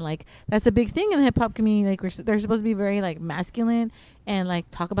guys and like that's a big thing in the hip hop community. Like they're supposed to be very like masculine and like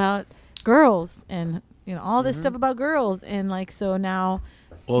talk about girls and all this stuff about girls and like so now.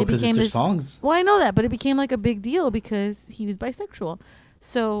 Well, it because became it's their this- songs. Well, I know that, but it became like a big deal because he was bisexual.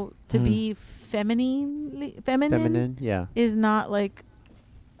 So to be feminine Feminine, yeah. is not like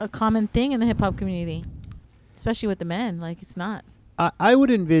a common thing in the hip hop community, especially with the men. Like it's not. I would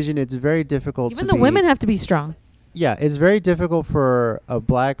envision it's very difficult Even to the women have to be strong. Yeah, it's very difficult for a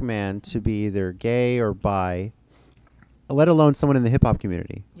black man to be either gay or bi, let alone someone in the hip hop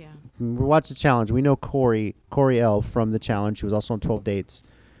community. Yeah. We watched the challenge. We know Corey L from the challenge, who was also on 12 Dates.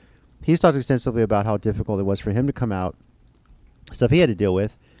 He's talked extensively about how difficult it was for him to come out, stuff he had to deal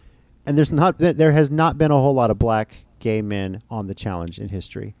with, and there has not been a whole lot of black gay men on the challenge in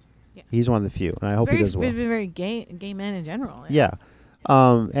history. Yeah. He's one of the few, and I hope he does well. Very gay men in general. Yeah.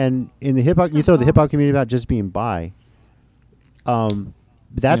 And in the hip hop, you throw the hip hop community about just being bi.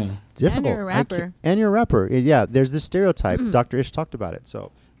 That's difficult. And you're a rapper. And you're a rapper. Yeah, there's this stereotype. Dr. Ish talked about it.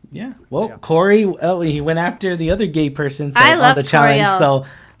 So Yeah. Well, Yeah. Corey, he went after the other gay person I on love the challenge. Coriel. So,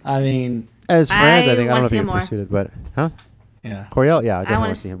 I mean, as friends, I think I don't wanna know if see he him more. pursued it, but yeah. Coriel, yeah, I I definitely want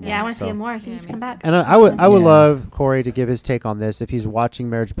want to see him. Yeah, I more, want to see so. him more. Yeah, He's me come too. back. And I would Yeah. love Corey to give his take on this if he's watching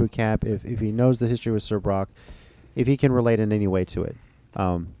Marriage Boot Camp, if he knows the history with Sir Brock, if he can relate in any way to it.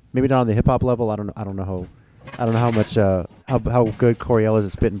 Maybe not on the hip hop level. I don't know how much how good Coriel is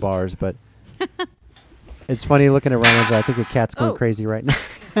at spitting bars, but it's funny looking at Ryan. I think the cat's going Oh. crazy right now.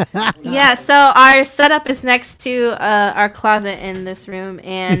 Yeah, so our setup is next to our closet in this room,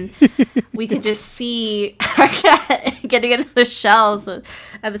 and we could just see our cat getting into the shelves at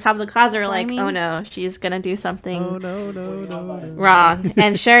the top of the closet. We're like, Climbing. oh no, she's gonna do something Oh no. wrong.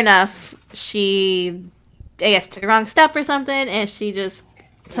 And sure enough, she, I guess, took a wrong step or something, and she just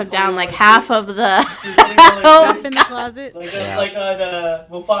took down like half of the. Stuff in the closet. Like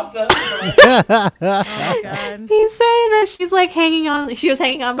Mufasa. Oh my god. He's saying that she's like hanging on. She was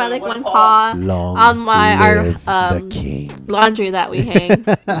hanging on by like one paw Long on our live the king. laundry that we hang.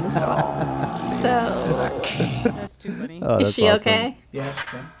 So That's too funny. Oh, is that's she awesome. okay? Yeah.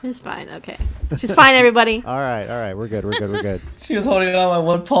 She's fine. Okay, she's fine. Everybody. All right. We're good. She was holding on by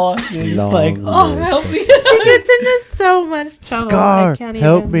one paw. She was just Long like, oh, live help the me. She gets into so much trouble. Scar, I can't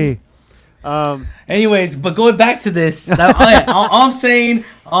help even. me. Anyways, but going back to this, all I'm saying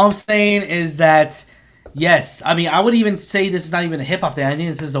is that, yes, I mean, I would even say this is not even a hip hop thing. I think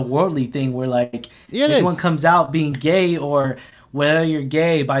this is a worldly thing where like Yeah, it everyone is. comes out being gay or whether you're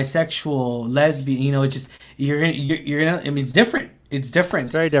gay, bisexual, lesbian, it's just you're gonna. I mean, it's different. It's different.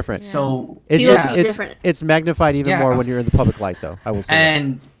 It's very different. So It's People yeah, be it's different. it's magnified even Yeah. more when you're in the public light, though. I will say. that.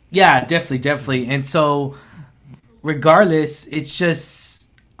 and yeah, definitely. And so, regardless, it's just,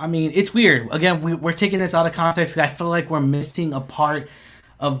 I mean, it's weird. Again, we're taking this out of context. I feel like we're missing a part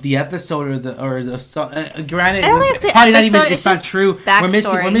of the episode or the song. Granted, I don't think it's it's the probably not even. episode, It's it's not just true.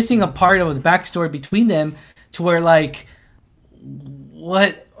 backstory. We're missing a part of the backstory between them to where like,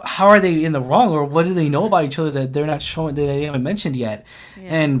 what? How are they in the wrong, or what do they know about each other that they're not showing that they haven't mentioned yet?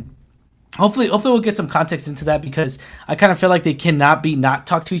 Yeah. And hopefully we'll get some context into that, because I kind of feel like they cannot not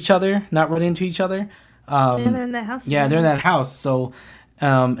talk to each other, not run into each other. They're in that house. Yeah, they're in that house. So,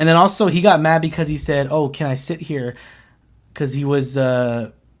 and then also he got mad because he said, "Oh, can I sit here?" Because he was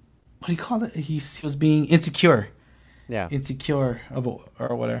what do you call it? He was being insecure. Yeah. Insecure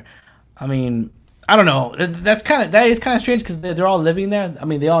or whatever. I mean, I don't know. That is kind of strange, because they're all living there. I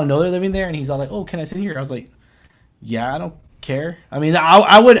mean, they all know they're living there, and he's all like, "Oh, can I sit here?" I was like, "Yeah, I don't care." I mean,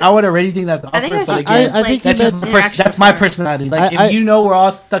 I would already think that's awkward. I think it's just, I think that's my personality. Like, if you know we're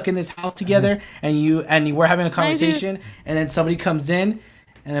all stuck in this house together, Mm-hmm. and we're having a conversation, and then somebody comes in,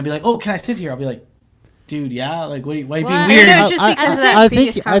 and they'll be like, "Oh, can I sit here?" I'll be like, "Dude, yeah, like, why are you being weird?" I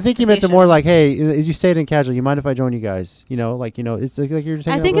think he meant it more like, "Hey, you say it in casual. You mind if I join you guys?" You know, like, it's like you're just.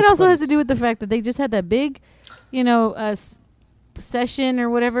 I think it also has to do with the fact that they just had that big, session or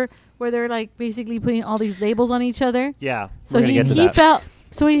whatever, where they're like basically putting all these labels on each other. Yeah.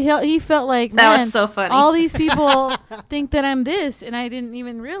 So he felt like, that man, was so funny. all these people think that I'm this, and I didn't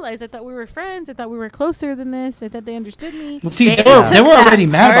even realize. I thought we were friends. I thought we were closer than this. I thought they understood me. Well, see, they were already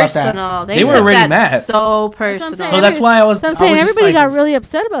mad about that. They were already mad. So personal. So that's why I was. So I'm saying everybody got really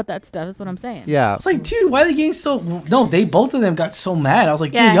upset about that stuff. That's what I'm saying. Yeah. It's like, dude, why are they getting so? No, both of them got so mad. I was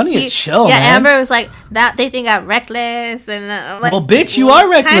like, dude, y'all need to chill, man. Yeah, Amber was like, that they think I'm reckless, and I'm like, well, bitch, you are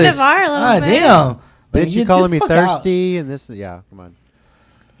reckless. Kind of are a little bit. Damn. Bitch, you calling me thirsty and this? Yeah, come on.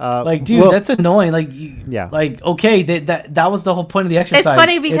 Like, dude, that's annoying. Like, yeah. Like, okay, that was the whole point of the exercise. It's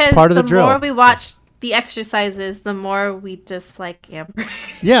funny because it's part of the drill. more we watch the exercises, the more we dislike Amber.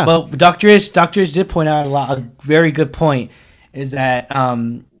 Yeah. But Dr. Ish did point out a very good point, is that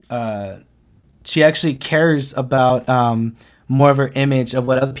she actually cares about more of her image, of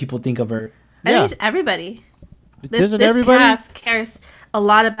what other people think of her. I think everybody. This everybody cast cares a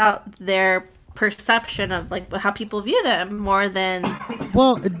lot about their perception of like how people view them more than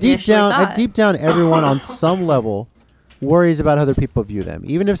deep down everyone on some level worries about how other people view them.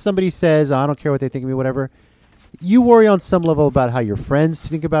 Even if somebody says, I don't care what they think of me, whatever, you worry on some level about how your friends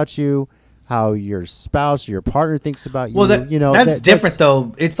think about you, how your spouse or your partner thinks about you. Well, that's different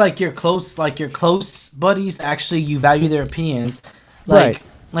though. It's like your close buddies, actually you value their opinions. Right.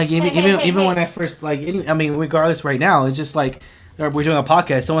 Like even when I first regardless right now, it's just like we're doing a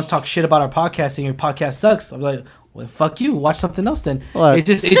podcast. Someone's talking shit about our podcast and your podcast sucks. I'm like, well, fuck you. Watch something else then. Well, it's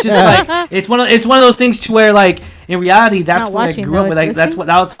just like it's one of those things to where like in reality that's what I grew up with. Like that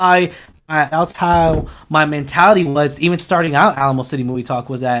was how my mentality was. Even starting out Alamo City Movie Talk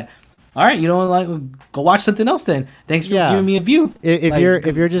was that. All right, you don't like go watch something else then. Thanks for giving me a view.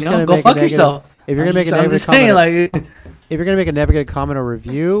 If you're just gonna go make fuck yourself. If you're gonna make a negative comment, if you're gonna make a negative comment or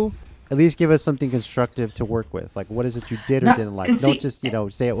review, at least give us something constructive to work with. Like, what is it you did or didn't like? Don't just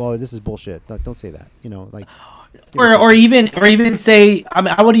say, well, this is bullshit. Don't say that. Like, or even say. I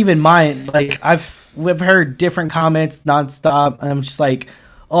mean, I wouldn't even mind. Like, we've heard different comments nonstop, and I'm just like,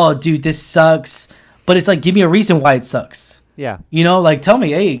 oh, dude, this sucks. But it's like, give me a reason why it sucks. Yeah. Like, tell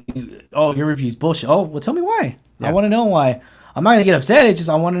me, hey, your review's bullshit. Oh, well, tell me why. Yeah. I want to know why. I'm not gonna get upset. It's just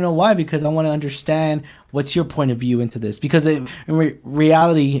I want to know why, because I want to understand what's your point of view into this. Because in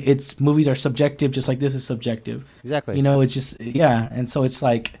reality, movies are subjective, just like this is subjective. Exactly. It's just and so it's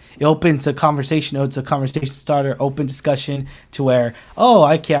like it opens a conversation. It's a conversation starter, open discussion to where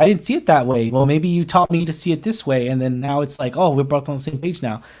I didn't see it that way. Well, maybe you taught me to see it this way, and then now it's like we're both on the same page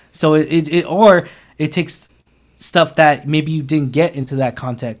now. So it takes stuff that maybe you didn't get into that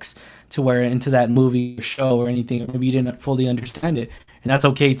context, to where into that movie or show or anything, maybe you didn't fully understand it, and that's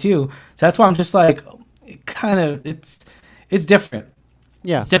okay too. So that's why I'm just like, it's different.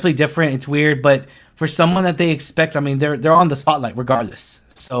 Yeah, it's definitely different. It's weird, but for someone that they expect, I mean, they're on the spotlight regardless.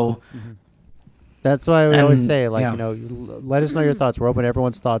 So that's why we always say, like, let us know your thoughts. We're open to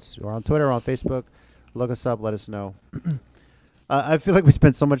everyone's thoughts. We're on Twitter, or on Facebook. Look us up. Let us know. I feel like we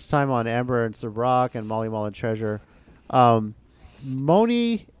spent so much time on Amber and Sabrak and Molly Mall and Treasure.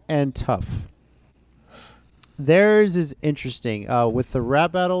 Moni and Tough. Theirs is interesting. With the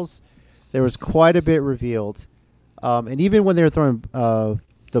rap battles, there was quite a bit revealed. And even when they were throwing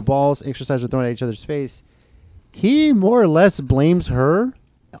the balls, exercise were thrown at each other's face, he more or less blames her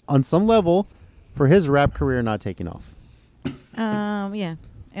on some level for his rap career not taking off. Yeah.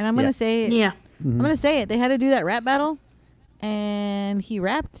 And I'm going to say it. Yeah. I'm going to say it. They had to do that rap battle, and he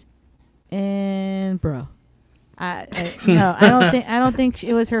rapped, and bro. I don't think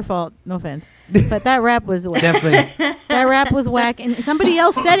it was her fault. No offense, but that rap was whack. Definitely. That rap was whack, and somebody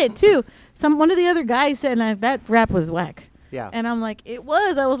else said it too. One of the other guys said that rap was whack. Yeah. And I'm like, it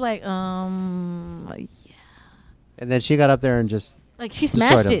was. I was like, yeah. And then she got up there and just like she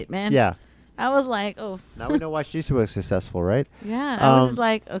smashed it, man. Yeah. I was like, oh. Now we know why she was successful, right? Yeah. I was just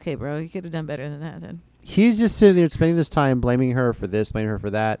like, okay, bro, you could have done better than that then. He's just sitting there spending this time blaming her for this, blaming her for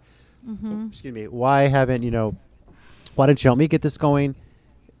that. Mm-hmm. Excuse me. Why didn't you help me get this going?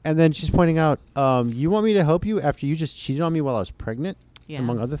 And then she's pointing out, you want me to help you after you just cheated on me while I was pregnant,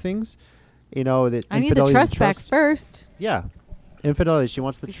 among other things? You know, that I need the trust back first. Yeah. Infidelity. She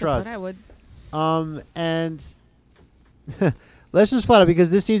wants the trust. That's what I would. And let's just flat out, because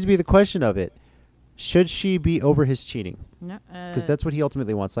this seems to be the question of it. Should she be over his cheating? No. Because that's what he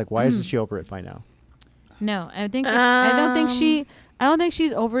ultimately wants. Like, why isn't she over it by now? No, I don't think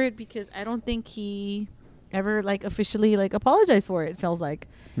she's over it, because I don't think he ever like officially like apologized for it. It feels like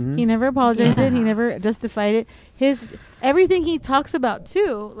he never apologized it. He never justified it. Everything he talks about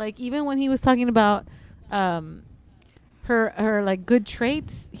too, like even when he was talking about her like good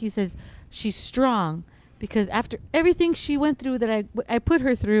traits, he says she's strong because after everything she went through that I put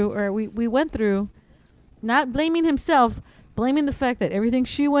her through, or we went through, not blaming himself, blaming the fact that everything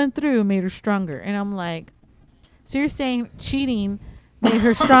she went through made her stronger. And I'm like, so you're saying cheating made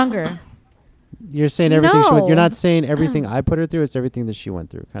her stronger? You're saying everything she went. You're not saying everything I put her through. It's everything that she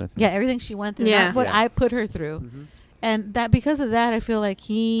went through, kind of thing. Yeah, everything she went through. Not what I put her through. Mm-hmm. And that because of that, I feel like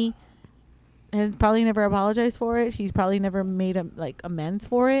he has probably never apologized for it. He's probably never made amends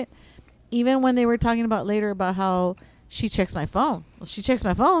for it. Even when they were talking about later about how she checks my phone. Well, she checks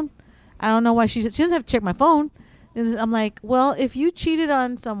my phone. I don't know why she doesn't have to check my phone. And I'm like, well, if you cheated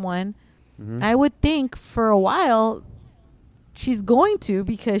on someone, I would think for a while she's going to,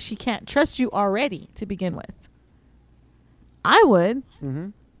 because she can't trust you already to begin with. I would.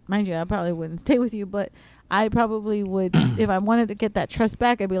 Mind you, I probably wouldn't stay with you, but I probably would. If I wanted to get that trust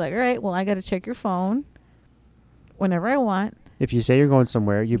back, I'd be like, all right, well, I got to check your phone whenever I want. If you say you're going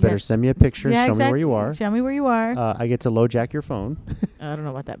somewhere, you better send me a picture and show me where you are. Show me where you are. I get to low jack your phone. I don't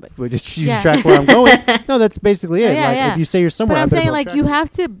know about that, but you track where I'm going. No, that's basically it. If you say you're somewhere, but I'm saying like you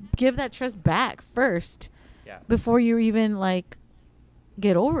have to give that trust back first, before you even like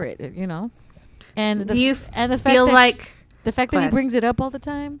get over it. You know, and the fact that he brings it up all the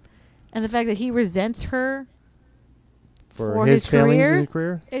time, and the fact that he resents her for his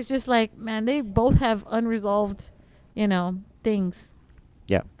career, it's just like, man, they both have unresolved, things.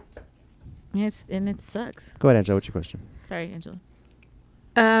 Yeah. And it sucks. Go ahead, Angela. What's your question? Sorry, Angela.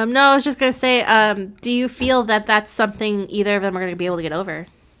 No, I was just going to say, do you feel that that's something either of them are going to be able to get over?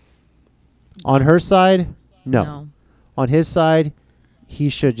 On her side, no. On his side, he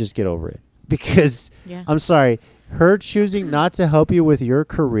should just get over it. Because, I'm sorry, her choosing not to help you with your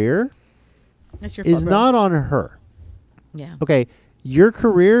career is not on her. Yeah. Okay, your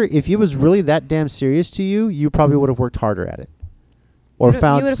career, if it was really that damn serious to you, you probably would have worked harder at it. Or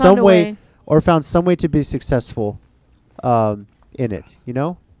found some way to be successful in it,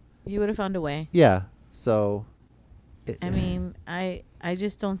 You would have found a way. Yeah. So I mean, I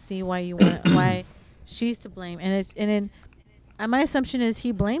just don't see why you want why she's to blame. And my assumption is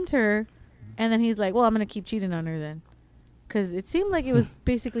he blamed her, and then he's like, well, I'm going to keep cheating on her then. Because it seemed like it was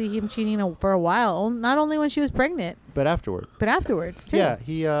basically him cheating for a while, not only when she was pregnant, but afterwards too. Yeah,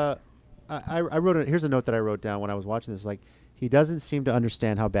 he. I wrote. Here's a note that I wrote down when I was watching this. Like, he doesn't seem to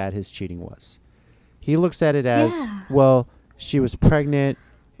understand how bad his cheating was. He looks at it as, well, she was pregnant.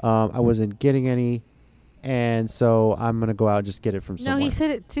 I wasn't getting any, and so I'm gonna go out and just get it from somewhere. No, he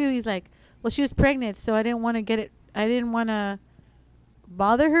said it too. He's like, well, she was pregnant, so I didn't want to get it. I didn't want to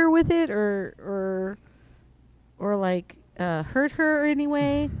bother her with it, or like. Hurt her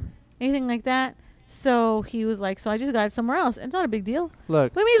anyway, anything like that. So he was like, so I just got it somewhere else. And it's not a big deal.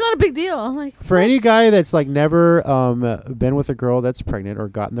 Look, what do you mean it's not a big deal? I'm like, for any guy that's like never been with a girl that's pregnant or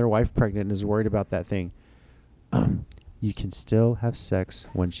gotten their wife pregnant and is worried about that thing, you can still have sex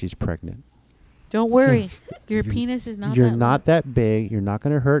when she's pregnant. Don't worry, your penis is not. You're not that big. You're not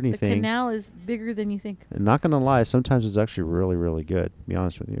going to hurt anything. The canal is bigger than you think. I'm not going to lie. Sometimes it's actually really, really good. To be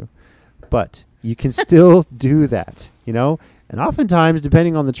honest with you, but. You can still do that, and oftentimes,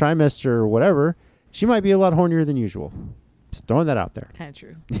 depending on the trimester or whatever, she might be a lot hornier than usual. Just throwing that out there. Kind of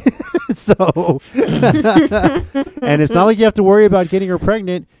true. So, and it's not like you have to worry about getting her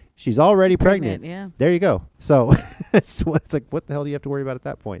pregnant. She's already pregnant. Yeah. There you go. So it's like, what the hell do you have to worry about at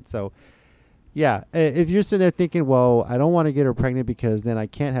that point? So, yeah, if you're sitting there thinking, well, I don't want to get her pregnant because then I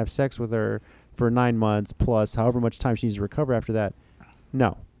can't have sex with her for 9 months plus however much time she needs to recover after that.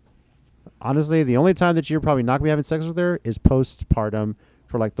 No. Honestly, the only time that you're probably not going to be having sex with her is postpartum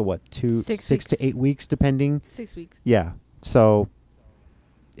for like the 6 to 8 weeks, depending. 6 weeks. Yeah. So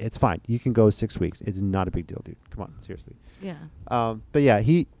it's fine. You can go 6 weeks. It's not a big deal, dude. Come on, seriously. Yeah. But yeah,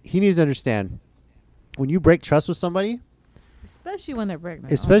 he needs to understand when you break trust with somebody, especially when they're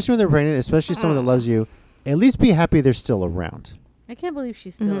pregnant. Especially when they're pregnant, especially someone that loves you. At least be happy they're still around. I can't believe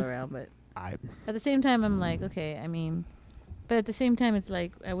she's still around, but at the same time, I'm like, okay, I mean, but at the same time, it's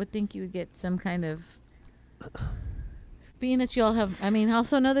like, I would think you would get some kind of, being that you all have, I mean,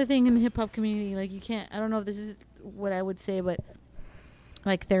 also another thing in the hip hop community, like, you can't, I don't know if this is what I would say, but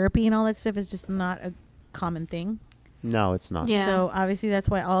like therapy and all that stuff is just not a common thing. No, it's not. Yeah. So obviously that's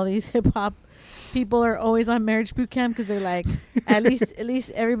why all these hip hop people are always on Marriage Boot Camp, because they're like, at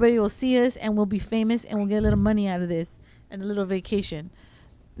least everybody will see us and we'll be famous and we'll get a little money out of this and a little vacation,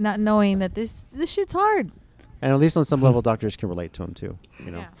 not knowing that this shit's hard. And at least on some level, doctors can relate to him too.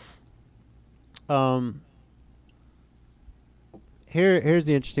 You know. Yeah. Here's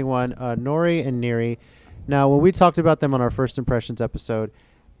the interesting one. Nori and Neri. Now, when we talked about them on our first impressions episode,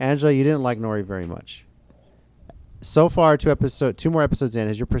 Angela, you didn't like Nori very much. So far, 2 more episodes in,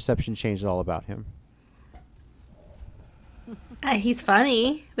 has your perception changed at all about him? He's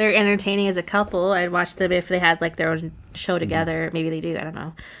funny. They're entertaining as a couple. I'd watch them if they had like their own show together. Maybe they do. I don't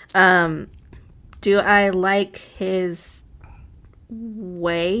know. Do I like his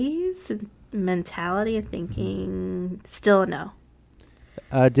ways and mentality and thinking? Still no.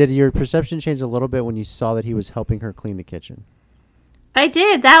 Did your perception change a little bit when you saw that he was helping her clean the kitchen? I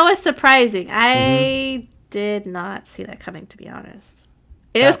did. That was surprising. I did not see that coming, to be honest.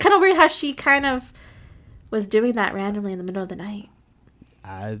 It was kind of weird how she kind of was doing that randomly in the middle of the night.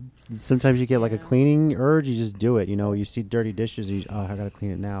 Sometimes you get like a cleaning urge, you just do it. You know, you see dirty dishes, I gotta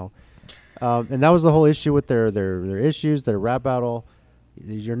clean it now. And that was the whole issue with their issues, their rap battle.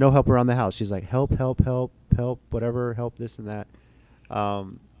 You're no help around the house. She's like, help, whatever, help this and that.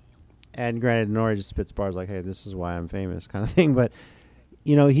 And granted, Nori just spits bars like, hey, this is why I'm famous kind of thing. But,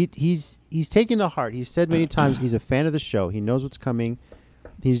 you know, he's taken to heart. He's said many times he's a fan of the show. He knows what's coming.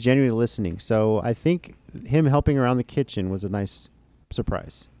 He's genuinely listening. So I think him helping around the kitchen was a nice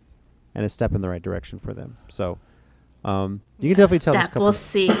surprise and a step in the right direction for them. So you can definitely tell this couple. We'll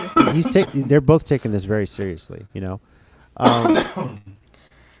see. They're both taking this very seriously, you know.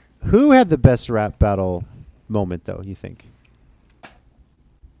 Who had the best rap battle moment, though, you think?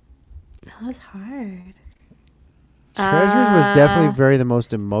 That was hard. Treasures was definitely the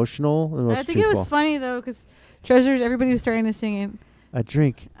most emotional, the most I think truthful. it was funny, though, because Treasures, everybody was starting to sing it. I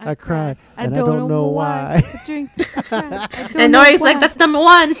drink, I cry, and I don't know why. I drink, I cry, I don't And know Nori's why. like, that's number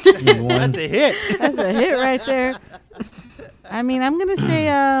one. That's a hit. That's a hit right there. I mean, I'm going to say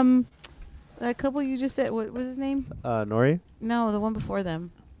that couple you just said, what was his name? Nori? No, the one before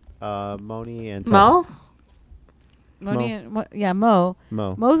them. Moni and Mo? Moni and Mo.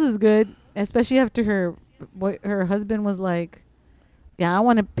 Mo's is good, especially after her husband was like, yeah, I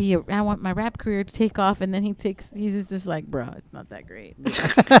want my rap career to take off, and then he's just like, bro, it's not that great. And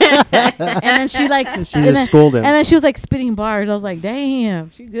then she like she just schooled him. And then she was like spitting bars. I was like,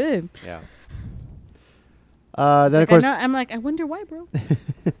 damn, she good. Yeah. Then of course I'm like, I wonder why, bro.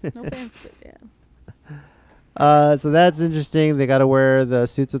 No offense, but yeah. So that's interesting. They got to wear the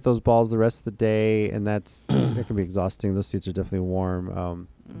suits with those balls the rest of the day, and that can be exhausting. Those suits are definitely warm.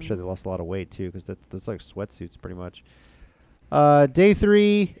 I'm sure they lost a lot of weight too, because that's like sweatsuits pretty much. Day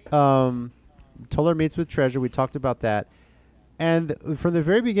 3, Toller meets with Treasure. We talked about that. And from the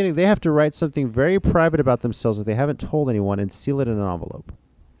very beginning, they have to write something very private about themselves that they haven't told anyone and seal it in an envelope.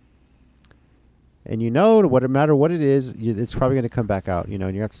 And no matter what it is, it's probably going to come back out,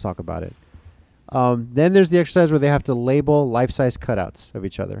 and you have to talk about it. Then there's the exercise where they have to label life-size cutouts of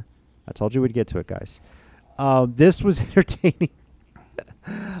each other. I told you we'd get to it, guys. This was entertaining.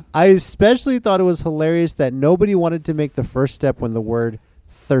 I especially thought it was hilarious that nobody wanted to make the first step when the word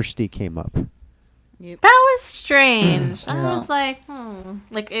thirsty came up. Yep. That was strange. Yeah. I was like,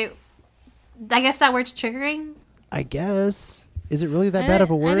 like it. I guess that word's triggering. I guess. Is it really that bad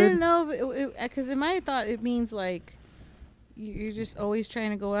of a word? I didn't know, because in my thought it means like you're just always trying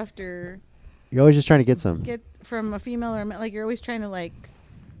to go after. You're always just trying to get some. Get from a female or like you're always trying to like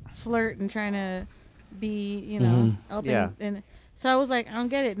flirt and trying to be, helping. Yeah. And so I was like, I don't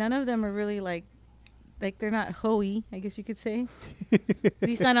get it. None of them are really like they're not hoey, I guess you could say. At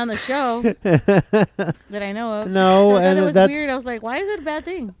least not on the show that I know of. No, so I thought and it was that's weird. I was like, why is it a bad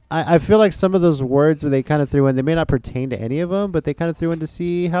thing? I feel like some of those words where they kind of threw in, they may not pertain to any of them, but they kind of threw in to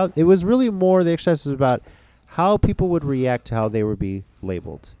see how it was really more. The exercise was about how people would react to how they would be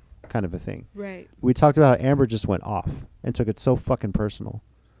labeled, kind of a thing. Right. We talked about how Amber just went off and took it so fucking personal,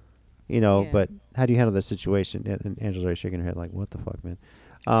 Yeah. But how do you handle that situation? And Angela's already shaking her head like, what the fuck, man?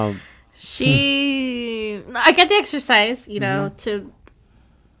 I get the exercise, to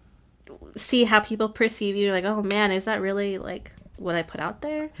see how people perceive you. Like, oh man, is that really like what I put out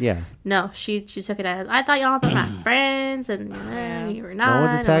there. Yeah. No, she took it as, I thought y'all were my friends, and you were not. No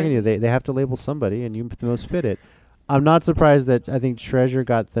one's attacking you. They have to label somebody, and you the most fit it. I'm not surprised that I think Treasure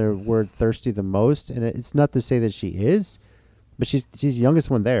got the word thirsty the most, and it's not to say that she is, but she's the youngest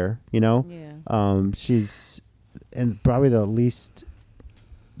one there, you know? Yeah. She's and probably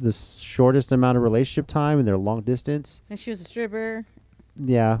the shortest amount of relationship time, and they're long distance. And she was a stripper.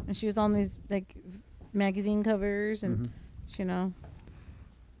 Yeah. And she was on these like magazine covers and you know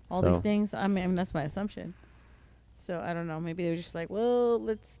all these things. I mean that's my assumption. So I don't know. Maybe they were just like, well,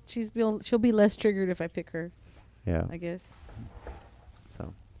 she'll be less triggered if I pick her. Yeah. I guess.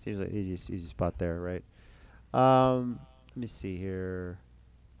 So seems like easy spot there, right? Let me see here.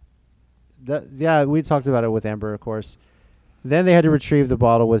 Yeah, we talked about it with Amber, of course. Then they had to retrieve the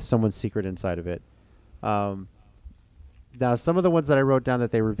bottle with someone's secret inside of it. Now, some of the ones that I wrote down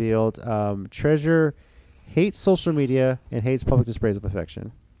that they revealed, Treasure hates social media and hates public displays of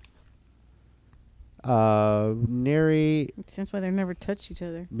affection. Neri... Since why they never touched each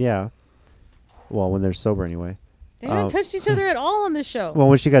other. Yeah. Well, when they're sober anyway. They haven't touched each other at all on this show. Well,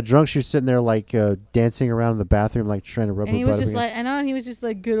 when she got drunk, she was sitting there like dancing around in the bathroom, like trying to rub her butt. And he was just like, I know, he was just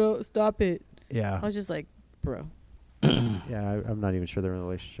like, get out, stop it. Yeah. I was just like, bro. Yeah, I'm not even sure they're in a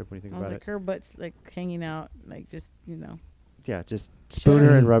relationship when you think about it. I was like, her butt's like hanging out, like just, you know. Yeah, just spoon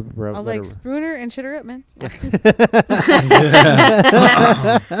her and rub. I was like, spoon her and shut her up, man.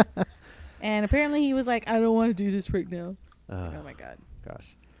 And apparently he was like, I don't want to do this right now. Oh my God.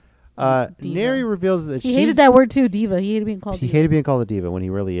 Gosh. Neri reveals that he hated that word too, diva. He hated being called diva. He hated being called a diva when he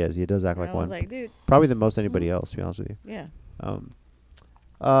really is. He does act like one. I was like, dude. Probably the most anybody else, to be honest with you. Yeah.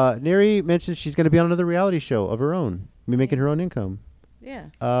 Neri mentions she's going to be on another reality show of her own. Be making her own income. Yeah.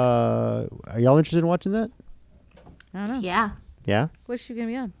 Are y'all interested in watching that? I don't know. Yeah. Yeah? What's she going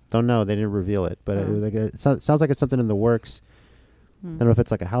to be on? Don't know. They didn't reveal it. But it sounds like it's something in the works. I don't know if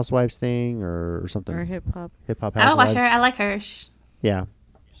it's like a Housewives thing or something. Or hip-hop. Hip-hop I'll Housewives. watch her. I like her. Yeah.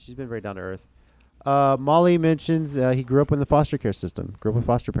 She's been very down to earth. Molly mentions he grew up in the foster care system. Grew up with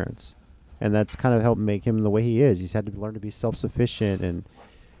foster parents. And that's kind of helped make him the way he is. He's had to learn to be self-sufficient and,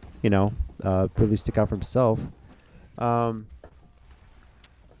 you know, really stick out for himself.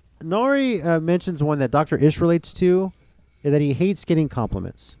 Nori mentions one that Dr. Ish relates to, that he hates getting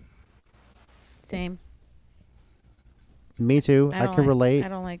compliments. Same. Me too. I can relate. I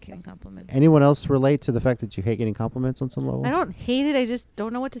don't like getting compliments. Anyone else relate to the fact that you hate getting compliments on some level? I don't hate it. I just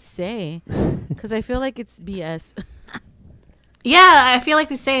don't know what to say because I feel like it's BS. Yeah, I feel like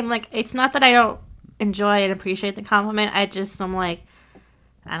the same. Like, it's not that I don't enjoy and appreciate the compliment. I'm like,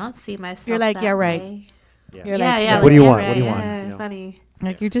 I don't see myself. You're like, that yeah, right. way. Yeah. You're like, yeah. What do you want? Right, What do you want? Yeah, you know? Funny.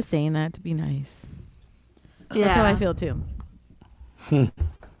 Like, you're just saying that to be nice. Yeah. That's how I feel too.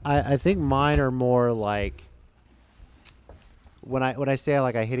 I think mine are more like when I say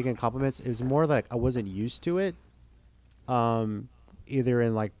I hate getting compliments, it was more like I wasn't used to it. Either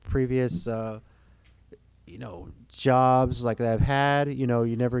in like previous jobs like that I've had,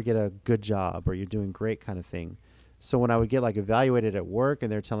 you never get a good job or you're doing great kind of thing. So when I would get like evaluated at work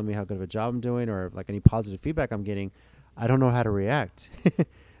and they're telling me how good of a job I'm doing or like any positive feedback I'm getting, I don't know how to react.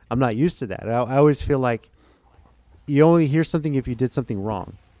 I'm not used to that. I always feel like you only hear something if you did something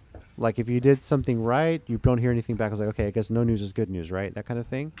wrong. Like if you did something right, you don't hear anything back. I was like, okay, I guess no news is good news, right? That kind of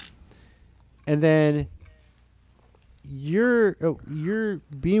thing. And then you're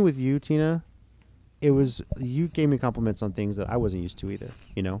being with you, Tina. It was you gave me compliments on things that I wasn't used to either.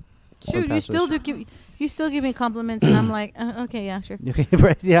 Sure, you still give me compliments, and I'm like, okay, yeah, sure. Okay,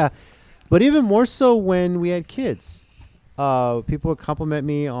 right, yeah. But even more so when we had kids, people would compliment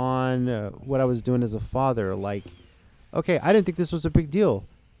me on what I was doing as a father. Like, okay, I didn't think this was a big deal.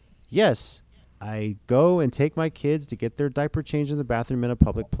 Yes, I go and take my kids to get their diaper changed in the bathroom in a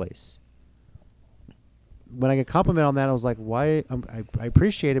public place. When I get compliment on that, I was like, why? I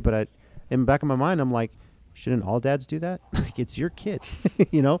appreciate it, but in the back of my mind, I'm like, shouldn't all dads do that? Like, it's your kid.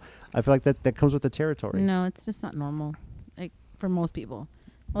 I feel like that comes with the territory. No, it's just not normal. Like, for most people.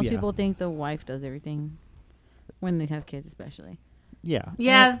 Most people think the wife does everything when they have kids, especially. Yeah.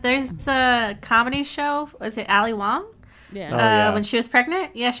 Yeah, there's a comedy show. Was it Ali Wong? Yeah. When she was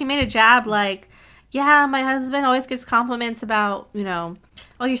pregnant. Yeah, she made a jab like, yeah, my husband always gets compliments about,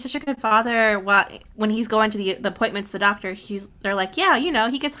 oh, you're such a good father. When he's going to the appointments, the doctor, they're like, yeah,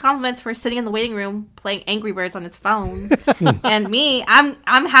 he gets compliments for sitting in the waiting room playing Angry Birds on his phone. And me, I'm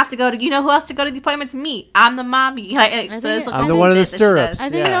have to go to, who else to go to the appointments? Me. I'm the mommy. I'm the one in the stirrups. I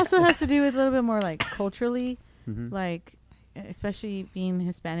think it also has to do with a little bit more like culturally, like especially being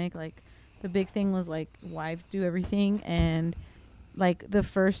Hispanic. Like the big thing was like wives do everything, and like the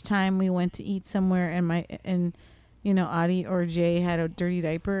first time we went to eat somewhere, and Audie or Jay had a dirty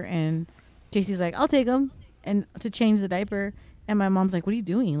diaper, and JC's like, I'll take him and to change the diaper. And my mom's like, what are you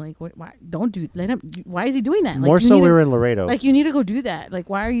doing? Like, what? Why? Let him. Why is he doing that? More so we were in Laredo. Like, you need to go do that. Like,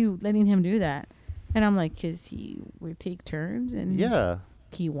 why are you letting him do that? And I'm like, because he would take turns and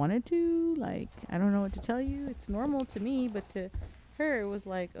he wanted to. Like, I don't know what to tell you. It's normal to me, but to her, it was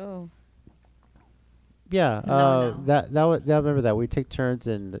like, oh. Yeah, No. that was, I remember that. We'd take turns,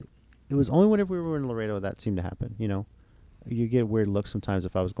 and it was only whenever we were in Laredo that seemed to happen, You get weird looks sometimes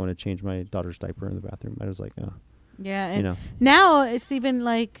if I was going to change my daughter's diaper in the bathroom. I was like, oh. Yeah, and now it's even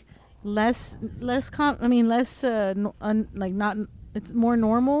like less it's more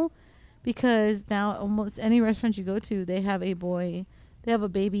normal, because now almost any restaurant you go to, they have a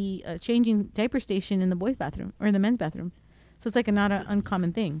baby changing diaper station in the boys' bathroom or in the men's bathroom. So it's like not an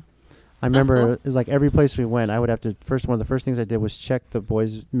uncommon thing. I remember it was like every place we went, I would have to one of the first things I did was check the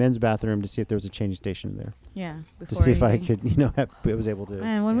men's bathroom to see if there was a changing station there. Yeah. To see if I could, was able to.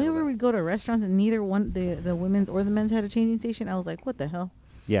 And when we'd go to restaurants and neither one, the women's or the men's had a changing station, I was like, what the hell?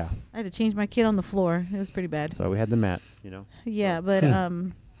 Yeah. I had to change my kid on the floor. It was pretty bad. So we had the mat, Yeah, but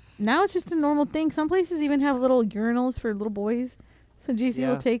now it's just a normal thing. Some places even have little urinals for little boys. So JC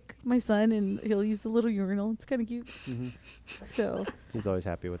will take my son and he'll use the little urinal. It's kind of cute. Mm-hmm. So he's always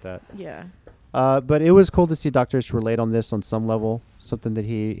happy with that. Yeah. But it was cool to see doctors relate on this on some level, something that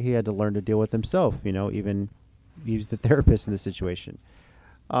he had to learn to deal with himself, even use the therapist in this situation.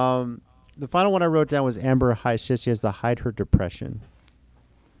 The final one I wrote down was Amber she has to hide her depression.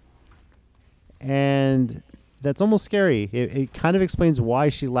 And that's almost scary. It kind of explains why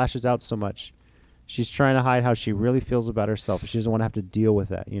she lashes out so much. She's trying to hide how she really feels about herself. She doesn't want to have to deal with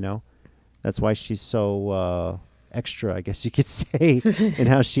that, That's why she's so extra, I guess you could say, in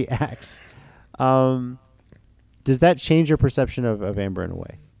how she acts. Does that change your perception of Amber in a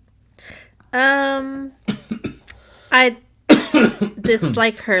way? I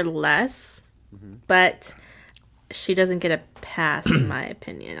dislike her less, but she doesn't get a pass in my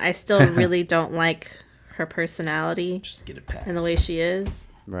opinion. I still really don't like her personality. Just get a pass. And the way she is.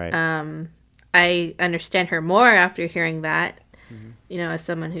 Right. I understand her more after hearing that, as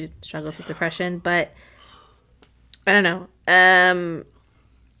someone who struggles with depression, but I don't know. I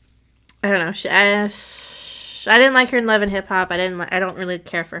don't know. I didn't like her in Love and Hip Hop. I don't really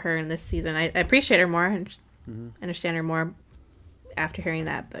care for her in this season. I appreciate her more and understand her more after hearing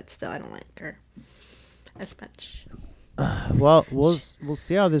that, but still I don't like her as much. Well, we'll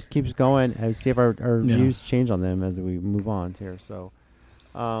see how this keeps going and see if our views change on them as we move on here. So,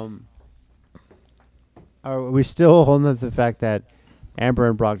 are we still holding on to the fact that Amber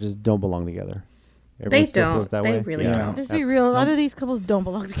and Brock just don't belong together? They don't. They really don't. Let's be real. A lot of these couples don't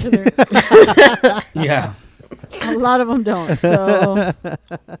belong together. Yeah. A lot of them don't. So,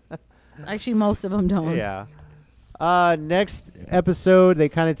 actually, most of them don't. Yeah. Next episode, they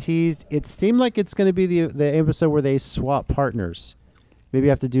kind of teased. It seemed like it's going to be the episode where they swap partners. Maybe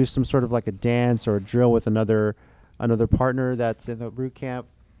have to do some sort of like a dance or a drill with another partner that's in the boot camp.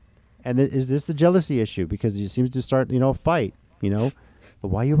 And is this the jealousy issue? Because he seems to start, a fight. But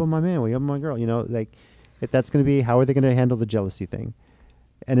why you up on my man? Why you up on my girl? Like if that's going to be, how are they going to handle the jealousy thing?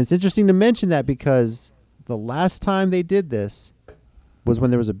 And it's interesting to mention that because the last time they did this was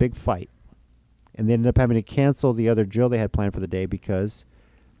when there was a big fight. And they ended up having to cancel the other drill they had planned for the day because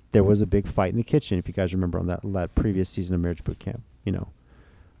there was a big fight in the kitchen, if you guys remember on that previous season of Marriage Boot Camp,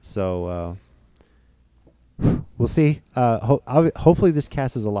 So we'll see. Hopefully this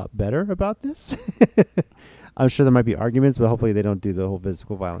cast is a lot better about this. I'm sure there might be arguments, but hopefully they don't do the whole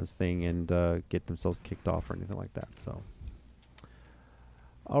physical violence thing and get themselves kicked off or anything like that. So,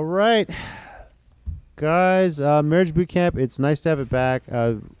 all right. Guys, Marriage Boot Camp, it's nice to have it back.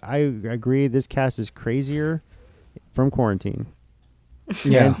 I agree, this cast is crazier from quarantine.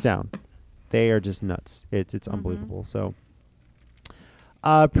 Hands down. They are just nuts. It's unbelievable. So,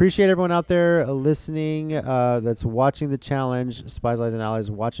 appreciate everyone out there listening that's watching the challenge, Spies, Lies, and Allies,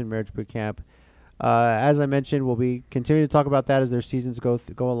 watching Marriage Boot Camp. As I mentioned, we'll be continuing to talk about that as their seasons go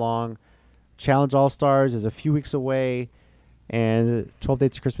along. Challenge All-Stars is a few weeks away. And 12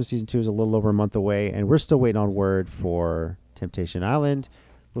 Dates of Christmas Season 2 is a little over a month away. And we're still waiting on word for Temptation Island.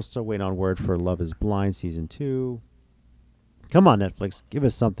 We're still waiting on word for Love is Blind Season 2. Come on, Netflix. Give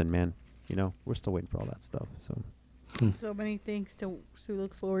us something, man. We're still waiting for all that stuff. So many things to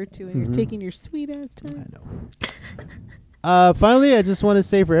look forward to. And you're taking your sweet-ass time. I know. Finally, I just want to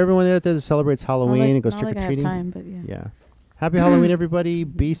say for everyone out there that celebrates Halloween and goes trick-or-treating. I have time, but yeah. Happy Halloween, everybody.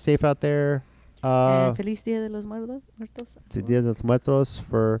 Be safe out there. Feliz Dia de los Muertos. Dia de los Muertos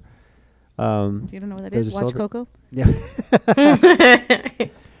for... you don't know what that is? Watch Coco. Yeah.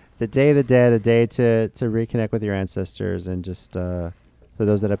 the Day of the Dead, a day to reconnect with your ancestors and just for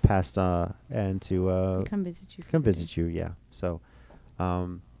those that have passed and to Come visit you. come visit you. Yeah. So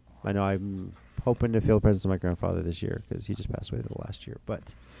I know I'm hoping to feel the presence of my grandfather this year because he just passed away the last year.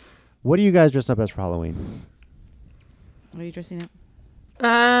 But what are you guys dressed up as for Halloween? What are you dressing up?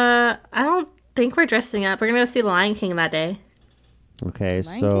 I don't think we're dressing up. We're gonna go see The Lion King that day. Okay,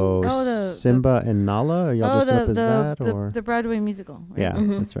 Lion so King? Oh, Simba and Nala, are y'all dressed up as that? Or the Broadway musical. Right? yeah,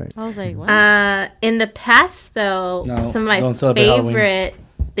 Mhm. that's right. I was like, what? In the past, though, No, some of my don't celebrate Halloween. favorite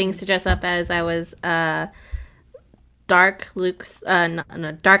things to dress up as, I was Dark Luke's,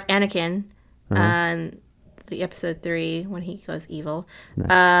 Dark Anakin, on the episode 3 when he goes evil. Nice.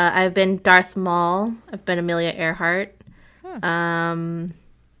 I've been Darth Maul. I've been Amelia Earhart.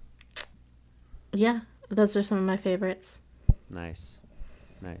 Yeah, those are some of my favorites. Nice.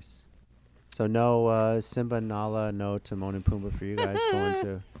 So no Simba and Nala, no Timon and Pumbaa for you guys going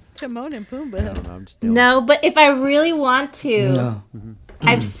to. Timon and I don't Pumbaa. know. I'm just dealing. No, but if I really want to, No.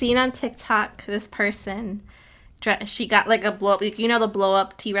 I've seen on TikTok this person. She got like a blow up. You know the blow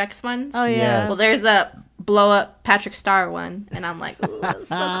up T-Rex ones? Oh yeah. Yes. Well, there's a blow up Patrick Star one, and I'm like, ooh, that's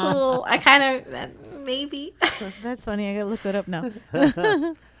so cool. I kind of maybe. That's funny. I gotta look that up now.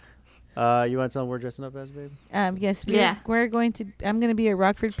 You want to tell them we're dressing up as, babe? Yes, Yeah. we're going to. I'm gonna be a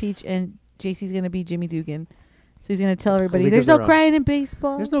Rockford Peach, and JC's gonna be Jimmy Dugan. So he's gonna tell everybody, League of "There's no Their Own. crying in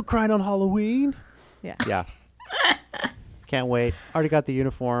baseball." There's no crying on Halloween. Yeah. Yeah. Can't wait. Already got the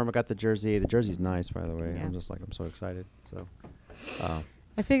uniform. I got the jersey. The jersey's nice, by the way. Yeah. I'm so excited. So,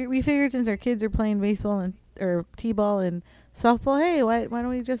 We figured since our kids are playing baseball and or t-ball and softball, hey, why don't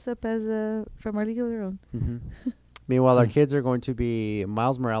we dress up as from our League of Their Own? meanwhile, our kids are going to be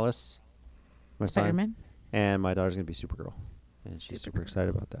Miles Morales, my son, Spider-Man. and my daughter's going to be Supergirl, and she's super excited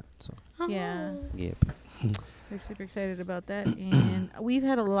about that. So, Yeah, yep. we're super excited about that, and we've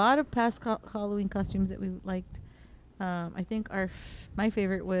had a lot of past Halloween costumes that we liked. I think my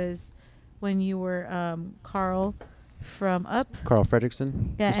favorite was when you were Carl from Up. Carl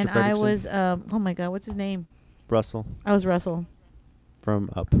Fredrickson. Yeah, Mr. and I Fredrickson. was oh my god, what's his name? Russell I was Russell. from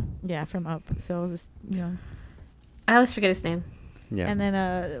Up. Yeah, from Up. So I was just, I always forget his name. Yeah. And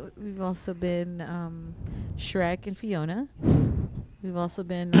then we've also been Shrek and Fiona. We've also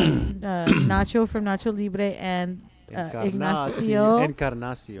been Nacho from Nacho Libre and Ignacio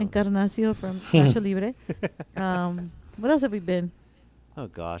Encarnacio. from Nacho Libre. What else have we been? Oh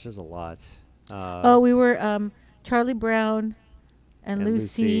gosh, there's a lot. We were Charlie Brown and And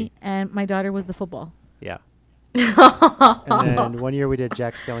Lucy, Lucy. and my daughter was the football. Yeah. And then one year we did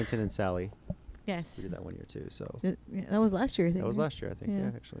Jack Skellington and Sally. Yes. We did that one year too. So That was last year, I think. that was right? last year, I think. Yeah.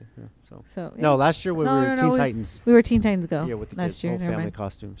 Yeah, actually. Yeah. So So no, last year we No, were no, no, Teen we- Titans. we were Teen Titans Go. Yeah, with the last kids, year. whole Never family mind.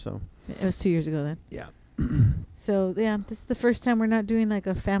 costume. So It was 2 years ago then. yeah, So yeah, this is the first time we're not doing like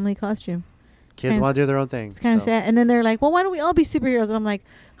a family costume. kids Kinda want to do their own thing. It's kind of so. sad. And then they're like, "Well, why don't we all be superheroes?" And I'm like,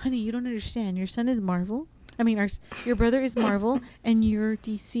 "Honey, you don't understand. Your son is Marvel. I mean, your brother is Marvel, and you're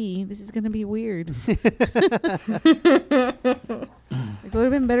DC. This is gonna be weird." It would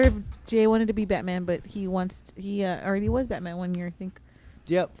have been better if Jay wanted to be Batman, but he already was Batman one year, I think.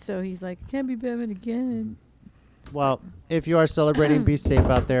 Yep. So he's like, "I can't be Batman again." Well, if you are celebrating, be safe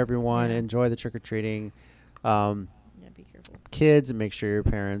out there, everyone. Yeah. Enjoy the trick or treating. Yeah, be careful. Kids, make sure your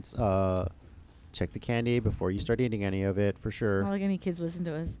parents check the candy before you start eating any of it, for sure. Not like any kids listen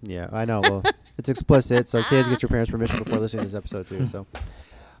to us. Yeah, I know. Well, it's explicit, so kids, get your parents' permission before listening to this episode too. So,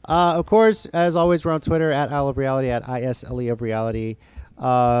 of course, as always, we're on Twitter at Isle of Reality, at ISLE of Reality.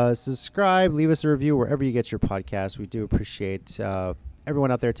 Subscribe, leave us a review wherever you get your podcast. We do appreciate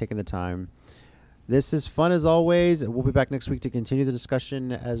everyone out there taking the time. This is fun as always. We'll be back next week to continue the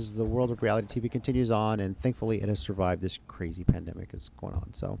discussion as the world of reality TV continues on, and thankfully, it has survived this crazy pandemic that's going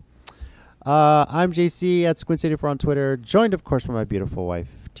on. So. I'm JC at Squint84 on Twitter, joined, of course, by my beautiful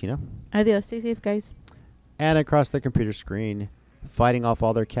wife, Tina. Adios. Stay safe, guys. And across their computer screen, fighting off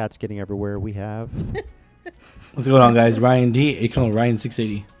all their cats getting everywhere, we have... What's going on, guys? Ryan D. Aka Ryan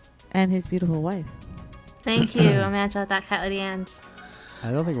 680. And his beautiful wife. Thank you. I'm Angela, that cat lady Ange.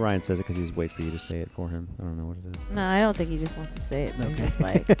 I don't think Ryan says it because he's waiting for you to say it for him. I don't know what it is. No, I don't think he just wants to say it. So Okay. he's just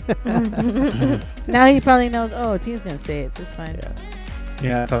like... Now he probably knows, oh, Tina's going to say it, so it's fine. Yeah.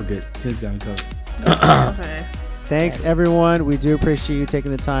 Yeah, it's all good. Tina's got me covered. Okay. Thanks, everyone. We do appreciate you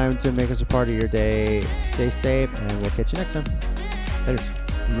taking the time to make us a part of your day. Stay safe, and we'll catch you next time. Later.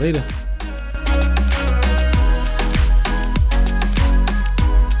 Later.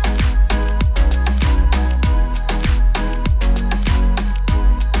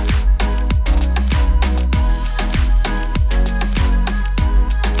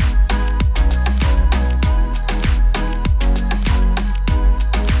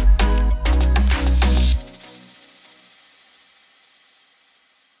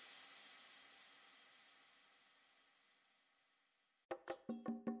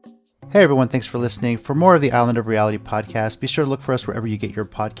 Hey everyone, thanks for listening. For more of the Island of Reality podcast, be sure to look for us wherever you get your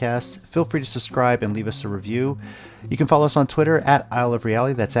podcasts. Feel free to subscribe and leave us a review. You can follow us on Twitter at Isle of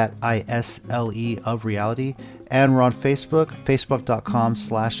Reality. That's at ISLE of Reality. And we're on Facebook,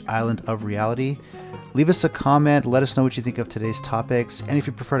 facebook.com/Island of Reality. Leave us a comment. Let us know what you think of today's topics. And if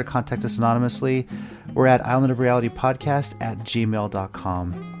you prefer to contact us anonymously, we're at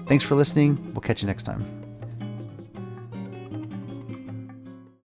islandofrealitypodcast@gmail.com. Thanks for listening. We'll catch you next time.